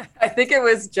 I think it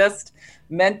was just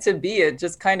meant to be. It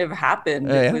just kind of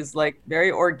happened. It was like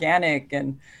very organic.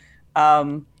 And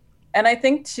I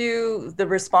think too, the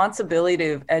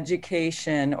responsibility of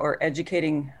education, or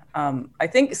educating, I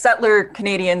think settler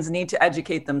Canadians need to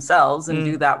educate themselves and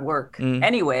do that work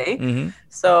anyway.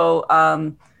 So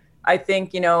I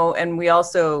think, and we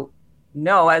also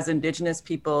know as Indigenous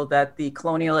people that the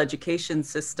colonial education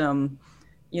system,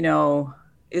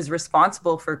 is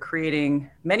responsible for creating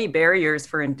many barriers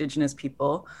for Indigenous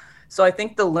people. So I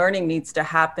think the learning needs to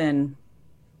happen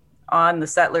on the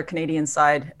settler Canadian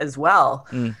side as well.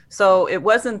 So it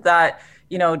wasn't that,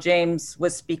 James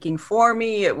was speaking for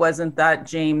me. It wasn't that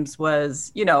James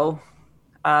was, it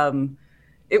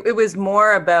was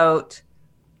more about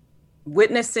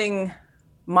witnessing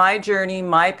my journey,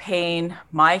 my pain,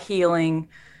 my healing,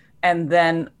 and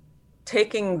then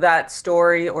taking that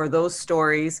story or those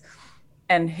stories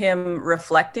and him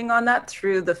reflecting on that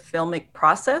through the filmic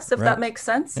process, if that makes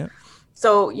sense.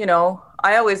 So,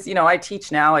 I always, I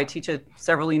teach now, I teach at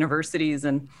several universities,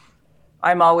 and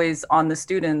I'm always on the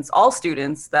students, all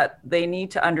students, that they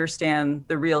need to understand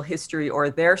the real history or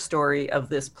their story of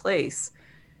this place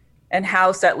and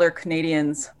how settler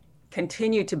Canadians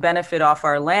continue to benefit off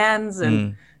our lands.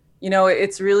 And,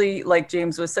 it's really, like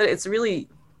James was said, it's really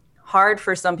hard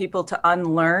for some people to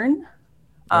unlearn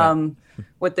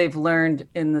what they've learned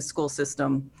in the school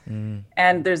system.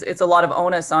 And it's a lot of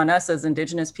onus on us as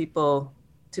Indigenous people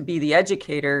to be the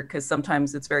educator, because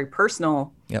sometimes it's very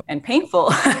personal and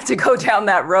painful to go down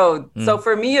that road. So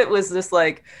for me, it was just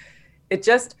like, it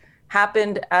just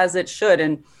happened as it should.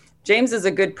 And James is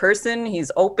a good person.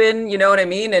 He's open, you know what I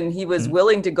mean? And he was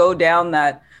willing to go down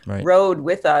that road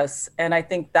with us. And I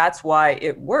think that's why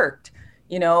it worked,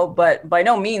 but by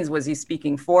no means was he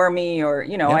speaking for me, or,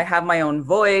 I have my own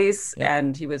voice,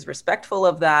 and he was respectful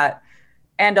of that.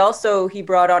 And also he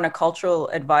brought on a cultural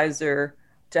advisor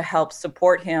to help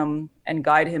support him and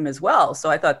guide him as well. So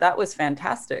I thought that was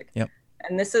fantastic.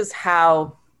 And this is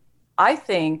how I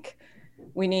think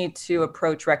we need to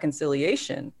approach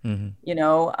reconciliation. You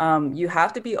know, you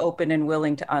have to be open and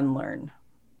willing to unlearn.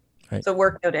 Right. So it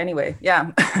worked out anyway.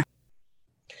 Yeah.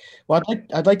 Well,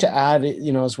 I'd like to add,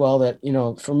 as well that,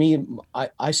 for me,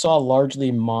 I saw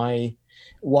largely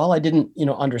while I didn't,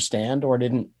 understand, or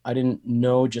I didn't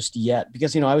know just yet,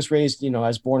 because, I was raised, I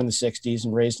was born in the 60s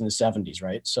and raised in the 70s.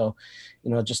 Right. So,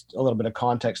 just a little bit of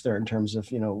context there in terms of,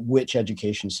 which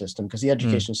education system, because the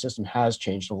education system has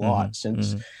changed a lot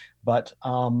since, but,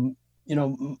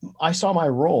 I saw my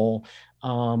role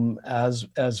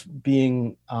as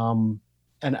being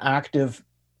an active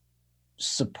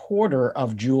supporter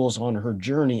of Jules on her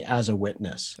journey as a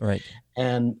witness. Right.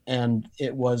 And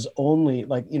it was only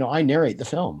like, I narrate the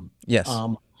film. Yes.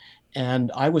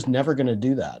 And I was never going to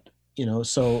do that,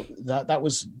 so that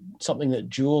was something that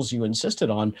Jules, you insisted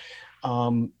on,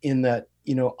 in that,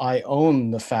 I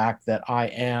own the fact that I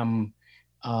am,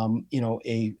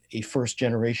 a first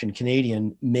generation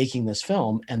Canadian making this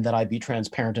film, and that I be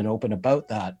transparent and open about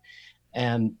that.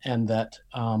 And that,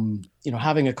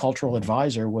 having a cultural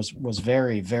advisor was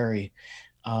very, very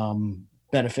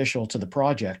beneficial to the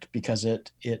project, because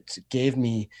it gave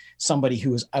me somebody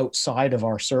who was outside of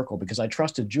our circle, because I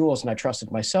trusted Jules and I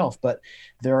trusted myself, but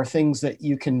there are things that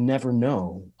you can never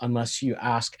know unless you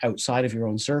ask outside of your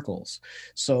own circles.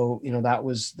 So, that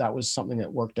was something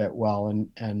that worked out well.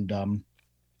 And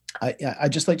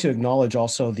I'd just like to acknowledge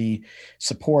also the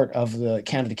support of the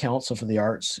Canada Council for the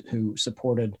Arts, who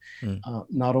supported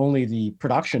not only the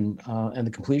production and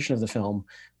the completion of the film,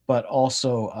 but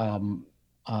also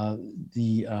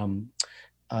the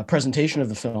presentation of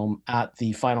the film at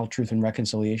the Final Truth and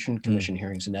Reconciliation Commission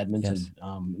hearings in Edmonton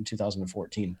in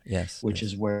 2014. Yes. Which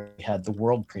is where we had the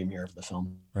world premiere of the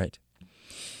film. Right.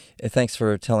 Thanks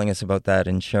for telling us about that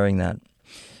and sharing that.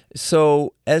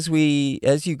 So as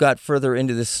you got further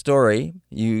into this story,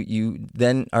 you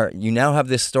now have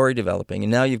this story developing,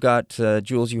 and now you've got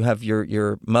Jules. You have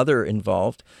your mother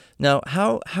involved. Now,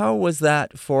 how was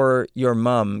that for your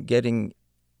mom, getting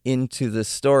into the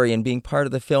story and being part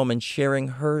of the film and sharing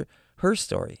her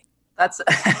story?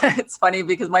 It's funny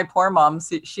because my poor mom,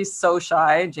 she's so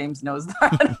shy. James knows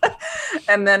that.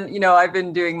 And then, I've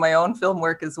been doing my own film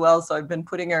work as well, so I've been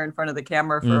putting her in front of the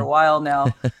camera for a while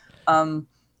now.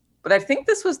 But I think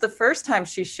this was the first time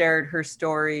she shared her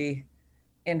story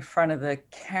in front of the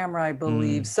camera, I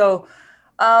believe. So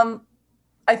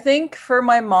I think for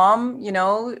my mom,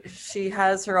 she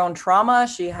has her own trauma.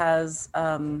 She has,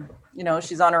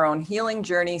 she's on her own healing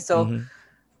journey. So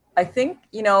I think,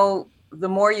 the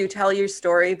more you tell your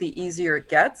story, the easier it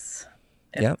gets,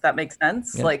 if that makes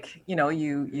sense. Yep. Like,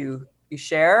 you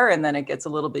share, and then it gets a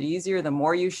little bit easier the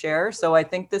more you share. So I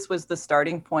think this was the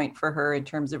starting point for her in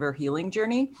terms of her healing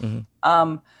journey.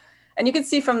 And you can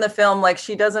see from the film, like,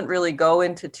 she doesn't really go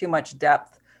into too much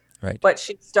depth, right? But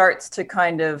she starts to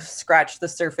kind of scratch the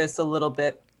surface a little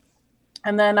bit.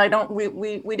 And then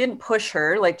we didn't push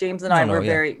her. Like, James and I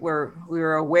we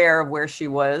were aware of where she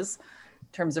was in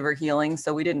terms of her healing.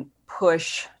 So we didn't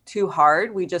push too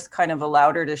hard. We just kind of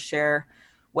allowed her to share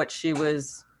what she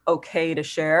was okay to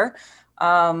share.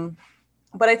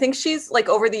 But I think she's, like,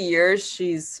 over the years,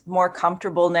 she's more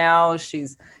comfortable now.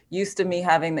 She's used to me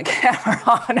having the camera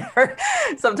on her.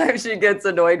 Sometimes she gets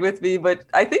annoyed with me, but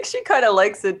I think she kind of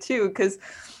likes it too, because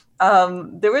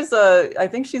I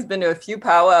think she's been to a few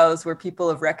powwows where people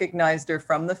have recognized her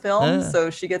from the film. So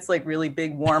she gets, like, really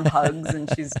big warm hugs, and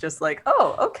she's just like,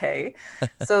 oh, okay.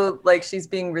 So, like, she's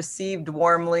being received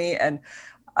warmly, and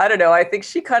I don't know, I think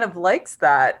she kind of likes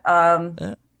that.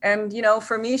 And,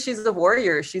 for me, she's a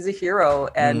warrior. She's a hero.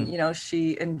 And,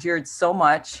 she endured so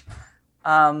much,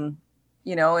 and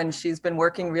she's been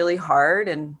working really hard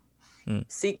and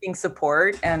seeking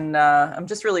support. And I'm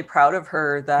just really proud of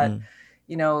her that,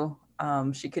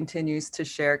 she continues to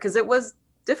share, because it was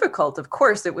difficult. Of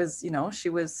course, it was, she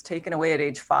was taken away at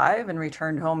age 5 and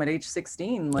returned home at age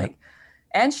 16.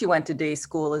 And she went to day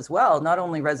school as well, not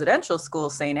only residential school,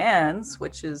 St. Anne's,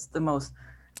 which is the most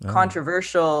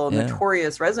controversial,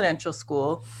 notorious residential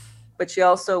school, but she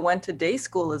also went to day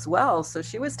school as well. So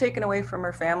she was taken away from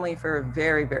her family for a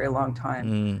very, very long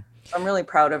time. So I'm really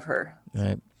proud of her.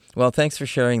 Right. Well, thanks for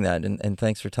sharing that, and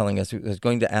thanks for telling us. I was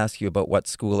going to ask you about what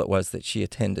school it was that she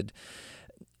attended.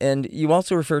 And you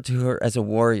also referred to her as a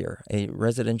warrior, a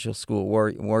residential school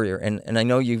warrior. And I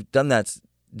know you've done that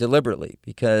deliberately,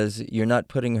 because you're not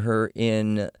putting her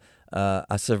in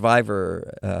a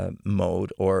survivor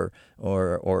mode or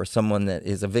someone that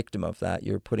is a victim of that.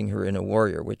 You're putting her in a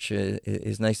warrior, which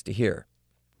is nice to hear.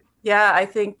 Yeah, I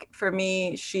think for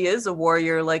me, she is a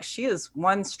warrior. Like, she is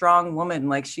one strong woman.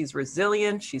 Like, she's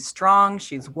resilient, she's strong,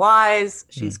 she's wise,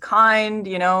 she's kind,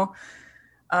 you know.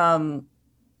 Um,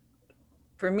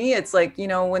 for me, it's like, you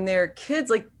know, when they're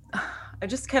kids, like, I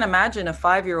just can't imagine a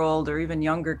 5-year-old or even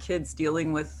younger kids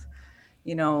dealing with,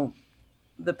 you know,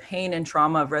 the pain and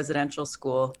trauma of residential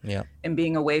school and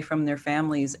being away from their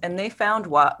families. And they found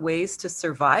ways to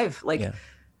survive. Like,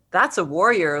 that's a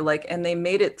warrior. Like, and they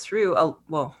made it through.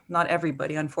 Well, not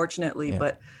everybody, unfortunately,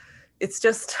 but it's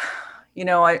just, you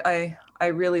know, I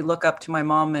really look up to my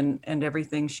mom and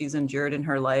everything she's endured in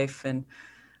her life. And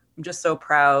I'm just so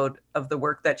proud of the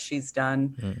work that she's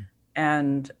done.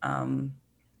 And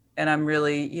I'm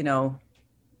really, you know,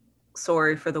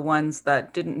 sorry for the ones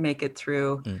that didn't make it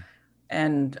through.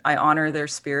 And I honor their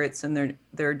spirits and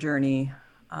their journey.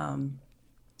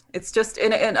 It's just,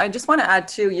 and I just want to add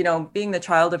too, you know, being the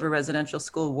child of a residential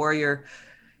school warrior,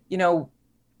 you know,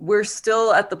 we're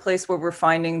still at the place where we're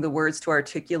finding the words to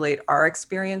articulate our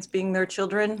experience being their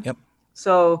children.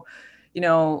 So, you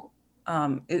know,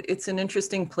 it's an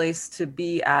interesting place to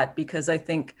be at, because I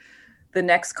think the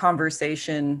next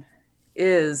conversation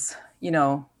is, you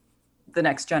know, the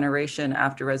next generation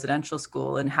after residential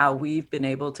school and how we've been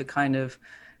able to kind of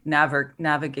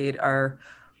navigate our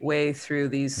way through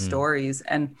these stories.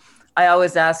 And I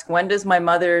always ask, when does my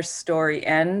mother's story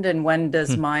end and when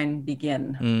does mine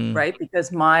begin? Right?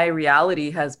 Because my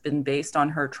reality has been based on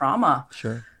her trauma.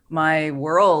 My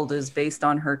world is based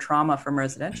on her trauma from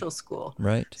residential school.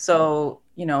 So,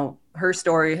 you know, her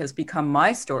story has become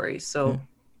my story. So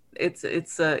it's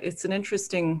an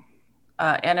interesting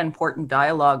and important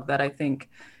dialogue that I think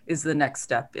is the next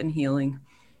step in healing.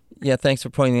 Yeah, thanks for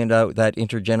pointing it out, that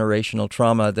intergenerational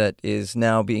trauma that is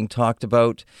now being talked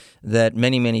about, that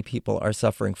many, many people are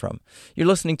suffering from. You're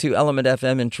listening to Element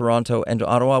FM in Toronto and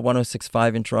Ottawa,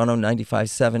 106.5 in Toronto,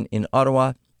 95.7 in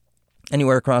Ottawa.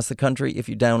 Anywhere across the country, if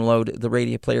you download the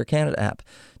Radio Player Canada app,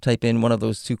 type in one of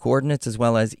those two coordinates as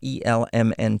well as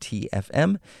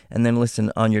ELMNT-FM, and then listen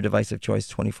on your device of choice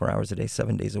 24 hours a day,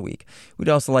 7 days a week. We'd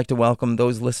also like to welcome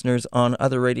those listeners on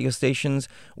other radio stations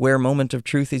where Moment of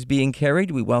Truth is being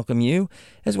carried. We welcome you,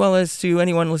 as well as to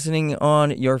anyone listening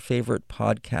on your favorite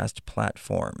podcast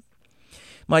platform.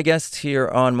 My guests here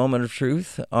on Moment of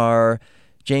Truth are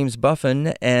James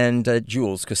Buffin and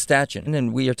Jules Kostachin,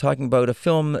 and we are talking about a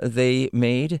film they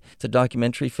made. It's a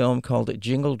documentary film called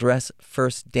Jingle Dress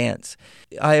First Dance.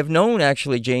 I have known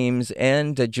actually James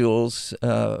and Jules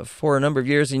for a number of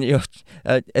years, and you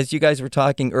know, as you guys were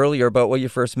talking earlier about where you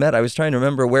first met, I was trying to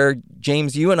remember where,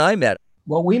 James, you and I met.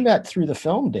 Well, we met through the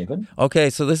film, David. Okay,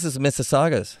 so this is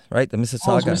Mississaugas, right? The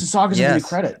Mississauga. Oh, Mississaugas is the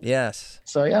credit. Yes.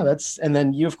 So yeah, and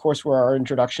then you, of course, were our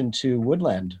introduction to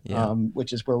Woodland,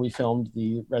 which is where we filmed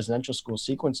the residential school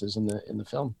sequences in the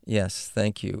film. Yes,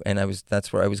 thank you. And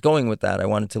that's where I was going with that. I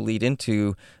wanted to lead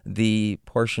into the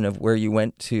portion of where you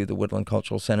went to the Woodland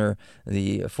Cultural Center,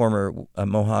 the former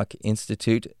Mohawk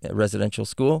Institute residential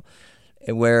school,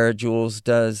 where Jules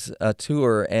does a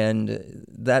tour, and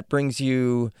that brings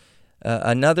you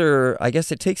I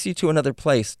guess it takes you to another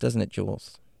place, doesn't it,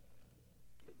 Jules?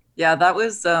 Yeah, that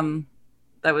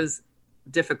was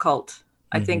difficult.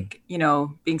 I think, you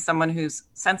know, being someone who's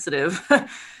sensitive,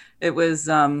 it was,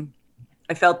 I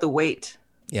felt the weight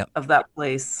of that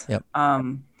place.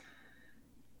 And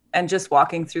just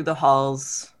walking through the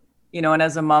halls, you know, and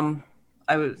as a mom,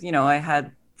 I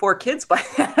had 4 kids by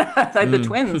then. The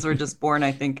twins were just born,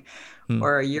 I think,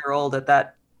 or a year old at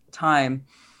that time.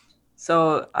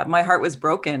 So my heart was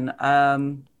broken.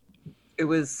 It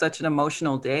was such an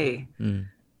emotional day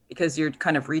because you're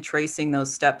kind of retracing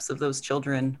those steps of those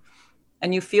children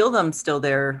and you feel them still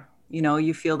there. You know,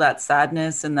 you feel that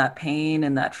sadness and that pain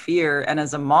and that fear. And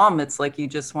as a mom, it's like you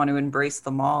just want to embrace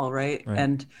them all, right?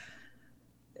 And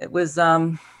it was,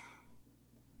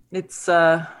 it's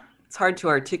hard to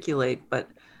articulate, but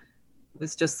it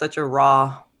was just such a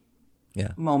raw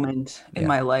moment in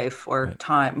my life, or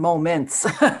moments.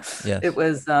 It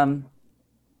was, I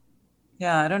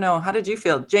don't know. How did you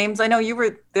feel? James, I know you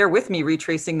were there with me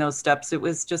retracing those steps. It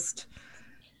was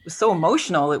so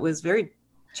emotional. It was very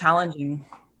challenging.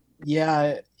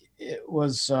 Yeah, it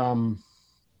was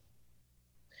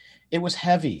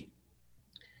heavy.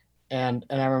 And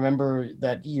I remember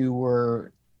that you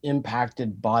were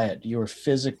impacted by it. You were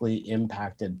physically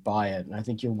impacted by it. And I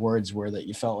think your words were that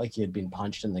you felt like you had been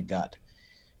punched in the gut.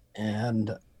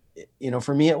 And, you know,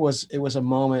 for me, it was a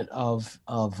moment of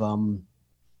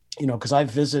you know, because I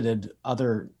visited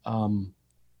other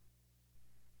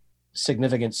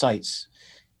significant sites,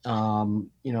 you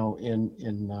know,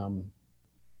 in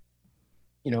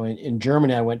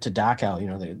Germany, I went to Dachau, you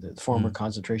know, the former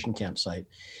concentration camp site.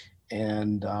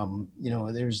 and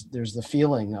there's the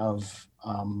feeling of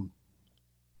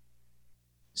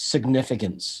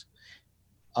significance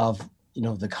of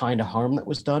the kind of harm that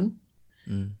was done,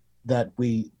 that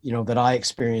that I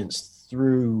experienced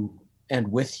through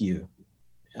and with you,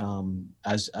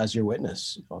 as your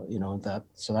witness.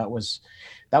 That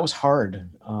was hard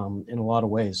in a lot of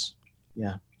ways.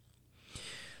 Yeah.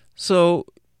 So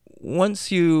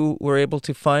once you were able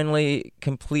to finally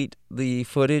complete the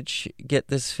footage, get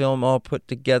this film all put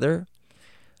together,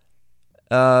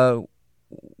 how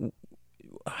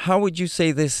would you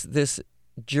say this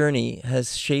journey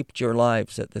has shaped your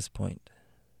lives at this point?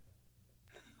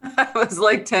 I was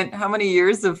like, how many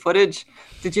years of footage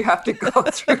did you have to go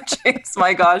through, James?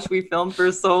 My gosh, we filmed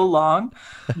for so long.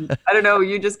 I don't know,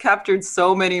 you just captured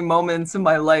so many moments in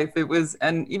my life.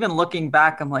 And even looking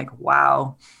back, I'm like,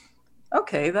 wow,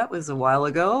 okay, that was a while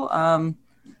ago.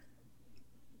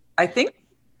 I think,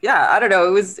 I don't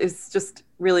know, it's just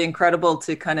really incredible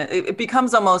to kind of, it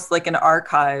becomes almost like an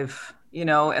archive,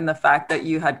 and the fact that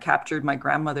you had captured my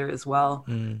grandmother as well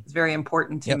is very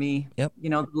important to me. Yep.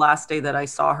 The last day that I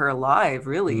saw her alive,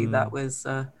 really, that was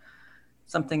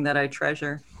something that I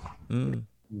treasure.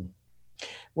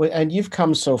 Well, and you've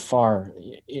come so far,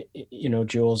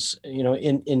 Jules,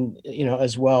 in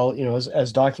as well,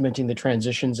 as documenting the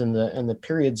transitions and the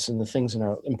periods and the things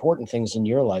important things in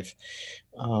your life.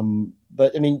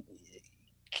 But I mean,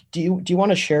 do you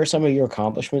want to share some of your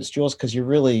accomplishments, Jules? Because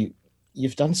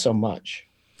you've done so much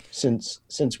since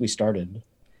we started.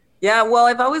 Yeah, well,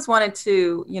 I've always wanted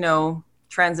to,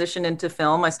 transition into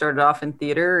film. I started off in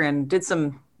theater and did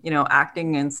some,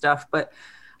 acting and stuff, but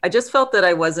I just felt that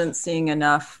I wasn't seeing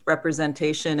enough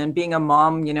representation, and being a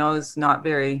mom, I was not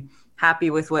very happy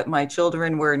with what my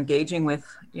children were engaging with,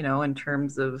 in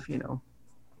terms of,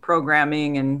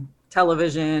 programming and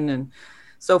television and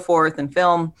so forth and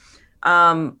film.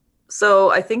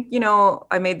 So I think,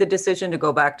 I made the decision to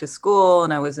go back to school,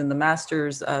 and I was in the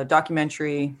master's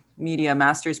documentary media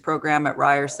master's program at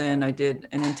Ryerson. I did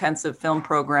an intensive film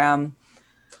program.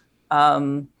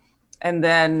 And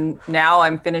then now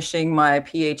I'm finishing my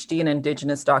PhD in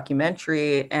Indigenous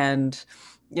documentary, and,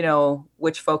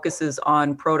 which focuses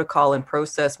on protocol and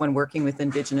process when working with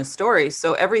Indigenous stories.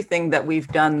 So everything that we've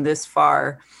done this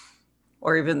far,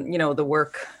 or even, the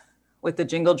work with the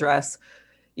Jingle Dress,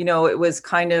 it was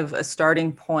kind of a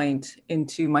starting point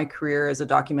into my career as a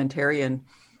documentarian,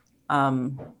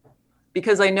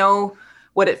 because I know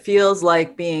what it feels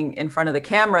like being in front of the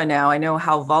camera now. I know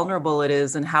how vulnerable it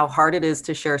is and how hard it is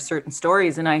to share certain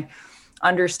stories. And I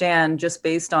understand, just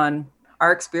based on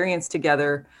our experience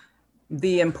together,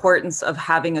 the importance of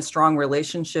having a strong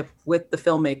relationship with the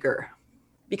filmmaker,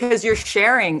 because you're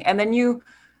sharing and then you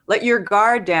let your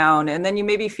guard down, and then you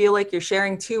maybe feel like you're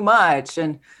sharing too much.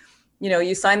 And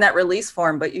you sign that release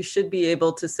form, but you should be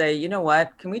able to say, you know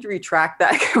what, can we retract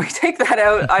that? Can we take that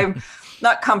out? I'm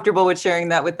not comfortable with sharing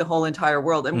that with the whole entire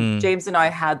world. And James and I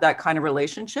had that kind of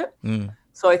relationship.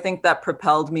 So I think that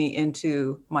propelled me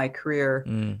into my career,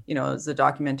 as a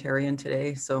documentarian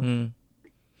today. So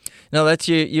now that's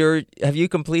have you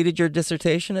completed your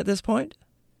dissertation at this point?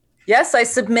 Yes, I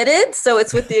submitted. So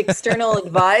it's with the external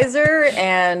advisor,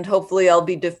 and hopefully I'll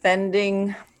be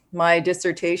defending my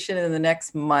dissertation in the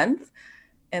next month.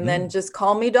 And then just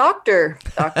call me Dr.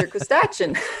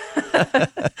 Kostachin.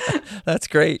 That's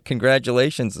great.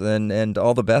 Congratulations and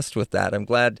all the best with that. I'm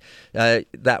glad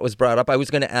that was brought up. I was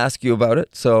going to ask you about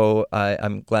it, so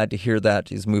I'm glad to hear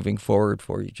that is moving forward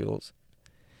for you, Jules.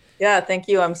 Yeah, thank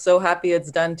you. I'm so happy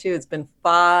it's done too. It's been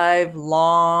 5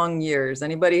 long years.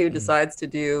 Anybody who decides to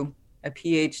do a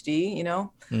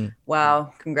PhD,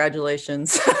 wow,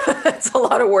 congratulations. It's a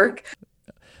lot of work.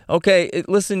 Okay,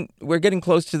 listen, we're getting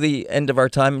close to the end of our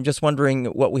time. I'm just wondering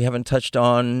what we haven't touched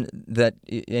on that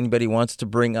anybody wants to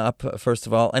bring up, first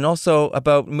of all, and also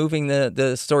about moving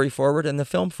the story forward and the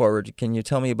film forward. Can you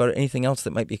tell me about anything else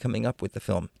that might be coming up with the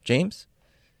film? James?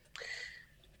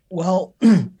 Well,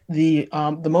 the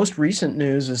most recent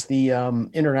news is the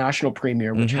international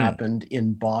premiere, which happened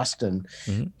in Boston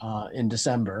in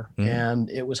December, and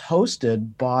it was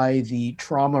hosted by the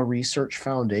Trauma Research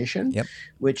Foundation,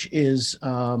 which is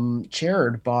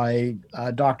chaired by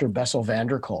Dr. Bessel van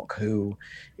der Kolk, who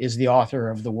is the author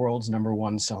of the world's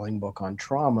 #1 selling book on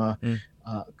trauma,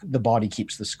 The Body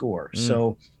Keeps the Score.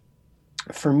 So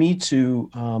for me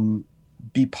to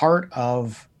be part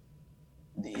of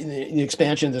the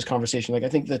expansion of this conversation, I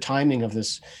think the timing of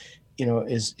this,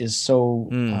 is so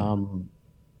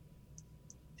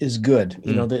is good.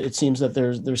 That it seems that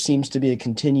there seems to be a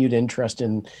continued interest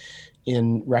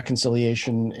in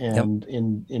reconciliation and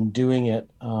in doing it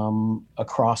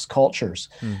across cultures.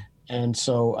 And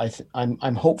so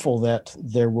I'm hopeful that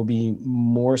there will be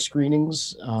more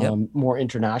screenings, more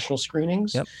international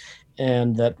screenings,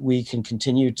 and that we can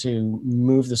continue to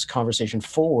move this conversation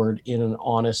forward in an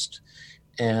honest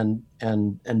and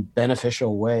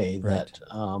beneficial way that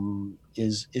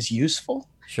is useful,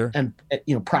 and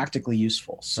practically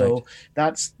useful. So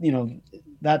that's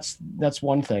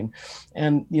one thing.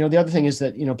 And the other thing is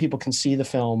that people can see the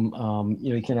film.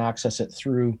 You can access it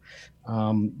through.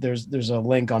 There's a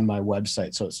link on my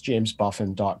website, so it's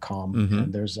jamesbuffin.com,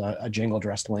 and there's a jingle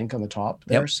dress link on the top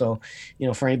there. So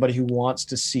for anybody who wants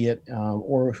to see it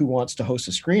or who wants to host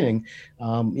a screening,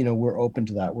 we're open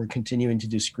to that. We're continuing to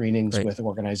do screenings with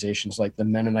organizations like the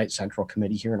Mennonite Central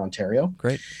Committee here in Ontario.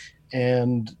 Great.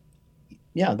 And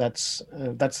that's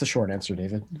the short answer,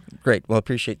 David. Great. Well,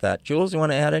 appreciate that. Jules, you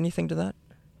want to add anything to that?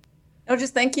 No,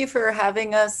 just thank you for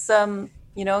having us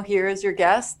here as your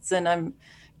guests, and I'm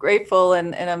grateful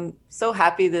and I'm so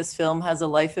happy this film has a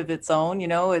life of its own.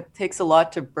 It takes a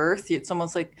lot to birth. It's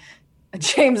almost like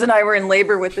James and I were in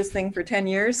labor with this thing for 10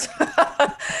 years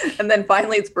and then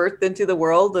finally it's birthed into the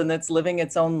world and it's living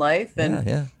its own life.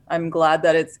 And I'm glad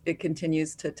that it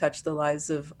continues to touch the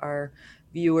lives of our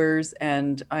viewers,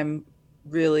 and I'm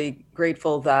really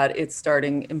grateful that it's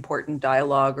starting important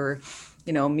dialogue or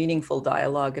meaningful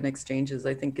dialogue and exchanges.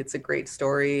 I think it's a great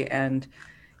story, and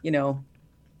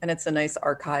and it's a nice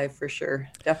archive for sure.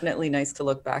 Definitely nice to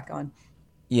look back on.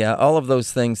 Yeah, all of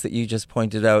those things that you just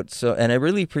pointed out. So, and I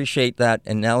really appreciate that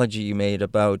analogy you made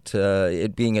about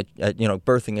it being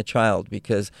birthing a child,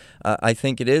 because I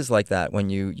think it is like that when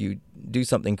you do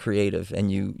something creative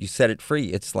and you set it free.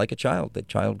 It's like a child. The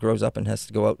child grows up and has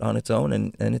to go out on its own,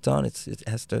 and it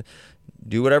has to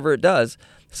do whatever it does.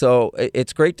 So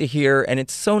it's great to hear, and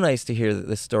it's so nice to hear that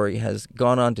this story has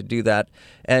gone on to do that.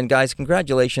 And guys,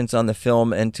 congratulations on the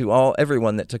film, and to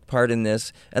everyone that took part in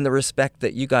this, and the respect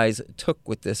that you guys took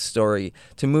with this story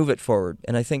to move it forward.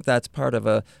 And I think that's part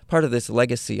of this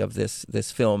legacy of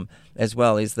this film as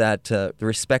well, is that the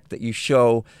respect that you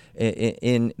show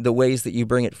in the ways that you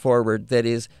bring it forward. That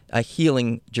is a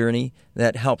healing journey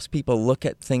that helps people look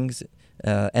at things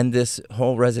and this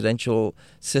whole residential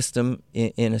system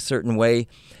in a certain way.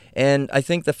 And I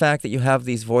think the fact that you have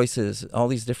these voices, all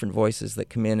these different voices that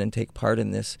come in and take part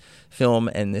in this film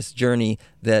and this journey,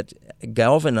 that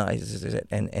galvanizes it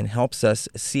and helps us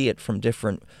see it from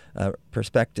different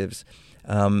perspectives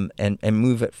and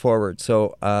move it forward.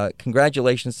 So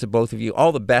congratulations to both of you.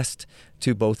 All the best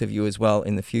to both of you as well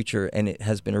in the future. And it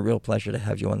has been a real pleasure to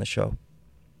have you on the show.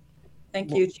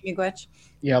 Thank you, Chimigwech.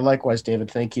 Yeah, likewise,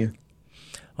 David. Thank you.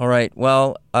 All right.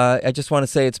 Well, I just want to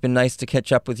say it's been nice to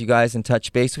catch up with you guys and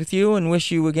touch base with you, and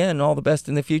wish you, again, all the best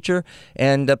in the future.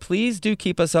 And please do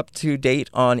keep us up to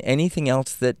date on anything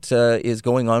else that is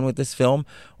going on with this film,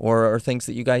 or things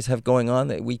that you guys have going on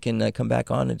that we can come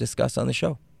back on and discuss on the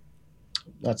show.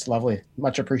 That's lovely.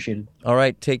 Much appreciated. All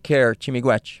right. Take care.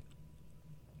 Chimigwech.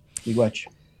 Miigwech.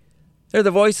 They're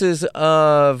the voices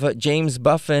of James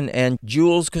Buffin and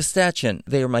Jules Kostachin.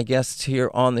 They are my guests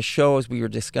here on the show as we were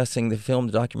discussing the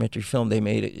documentary film they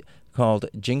made called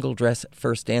Jingle Dress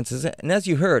First Dances. And as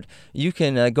you heard, you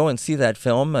can go and see that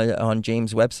film on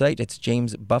James' website. It's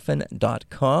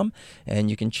jamesbuffin.com, and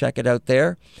you can check it out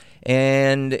there.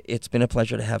 And it's been a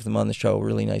pleasure to have them on the show.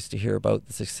 Really nice to hear about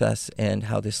the success and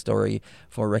how this story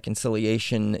for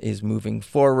reconciliation is moving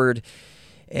forward,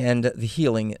 and the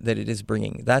healing that it is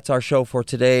bringing. That's our show for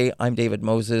today. I'm David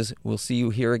Moses. We'll see you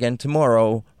here again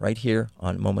tomorrow, right here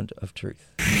on Moment of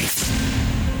Truth.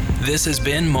 This has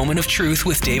been Moment of Truth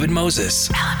with David Moses.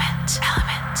 Element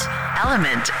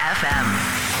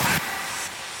FM.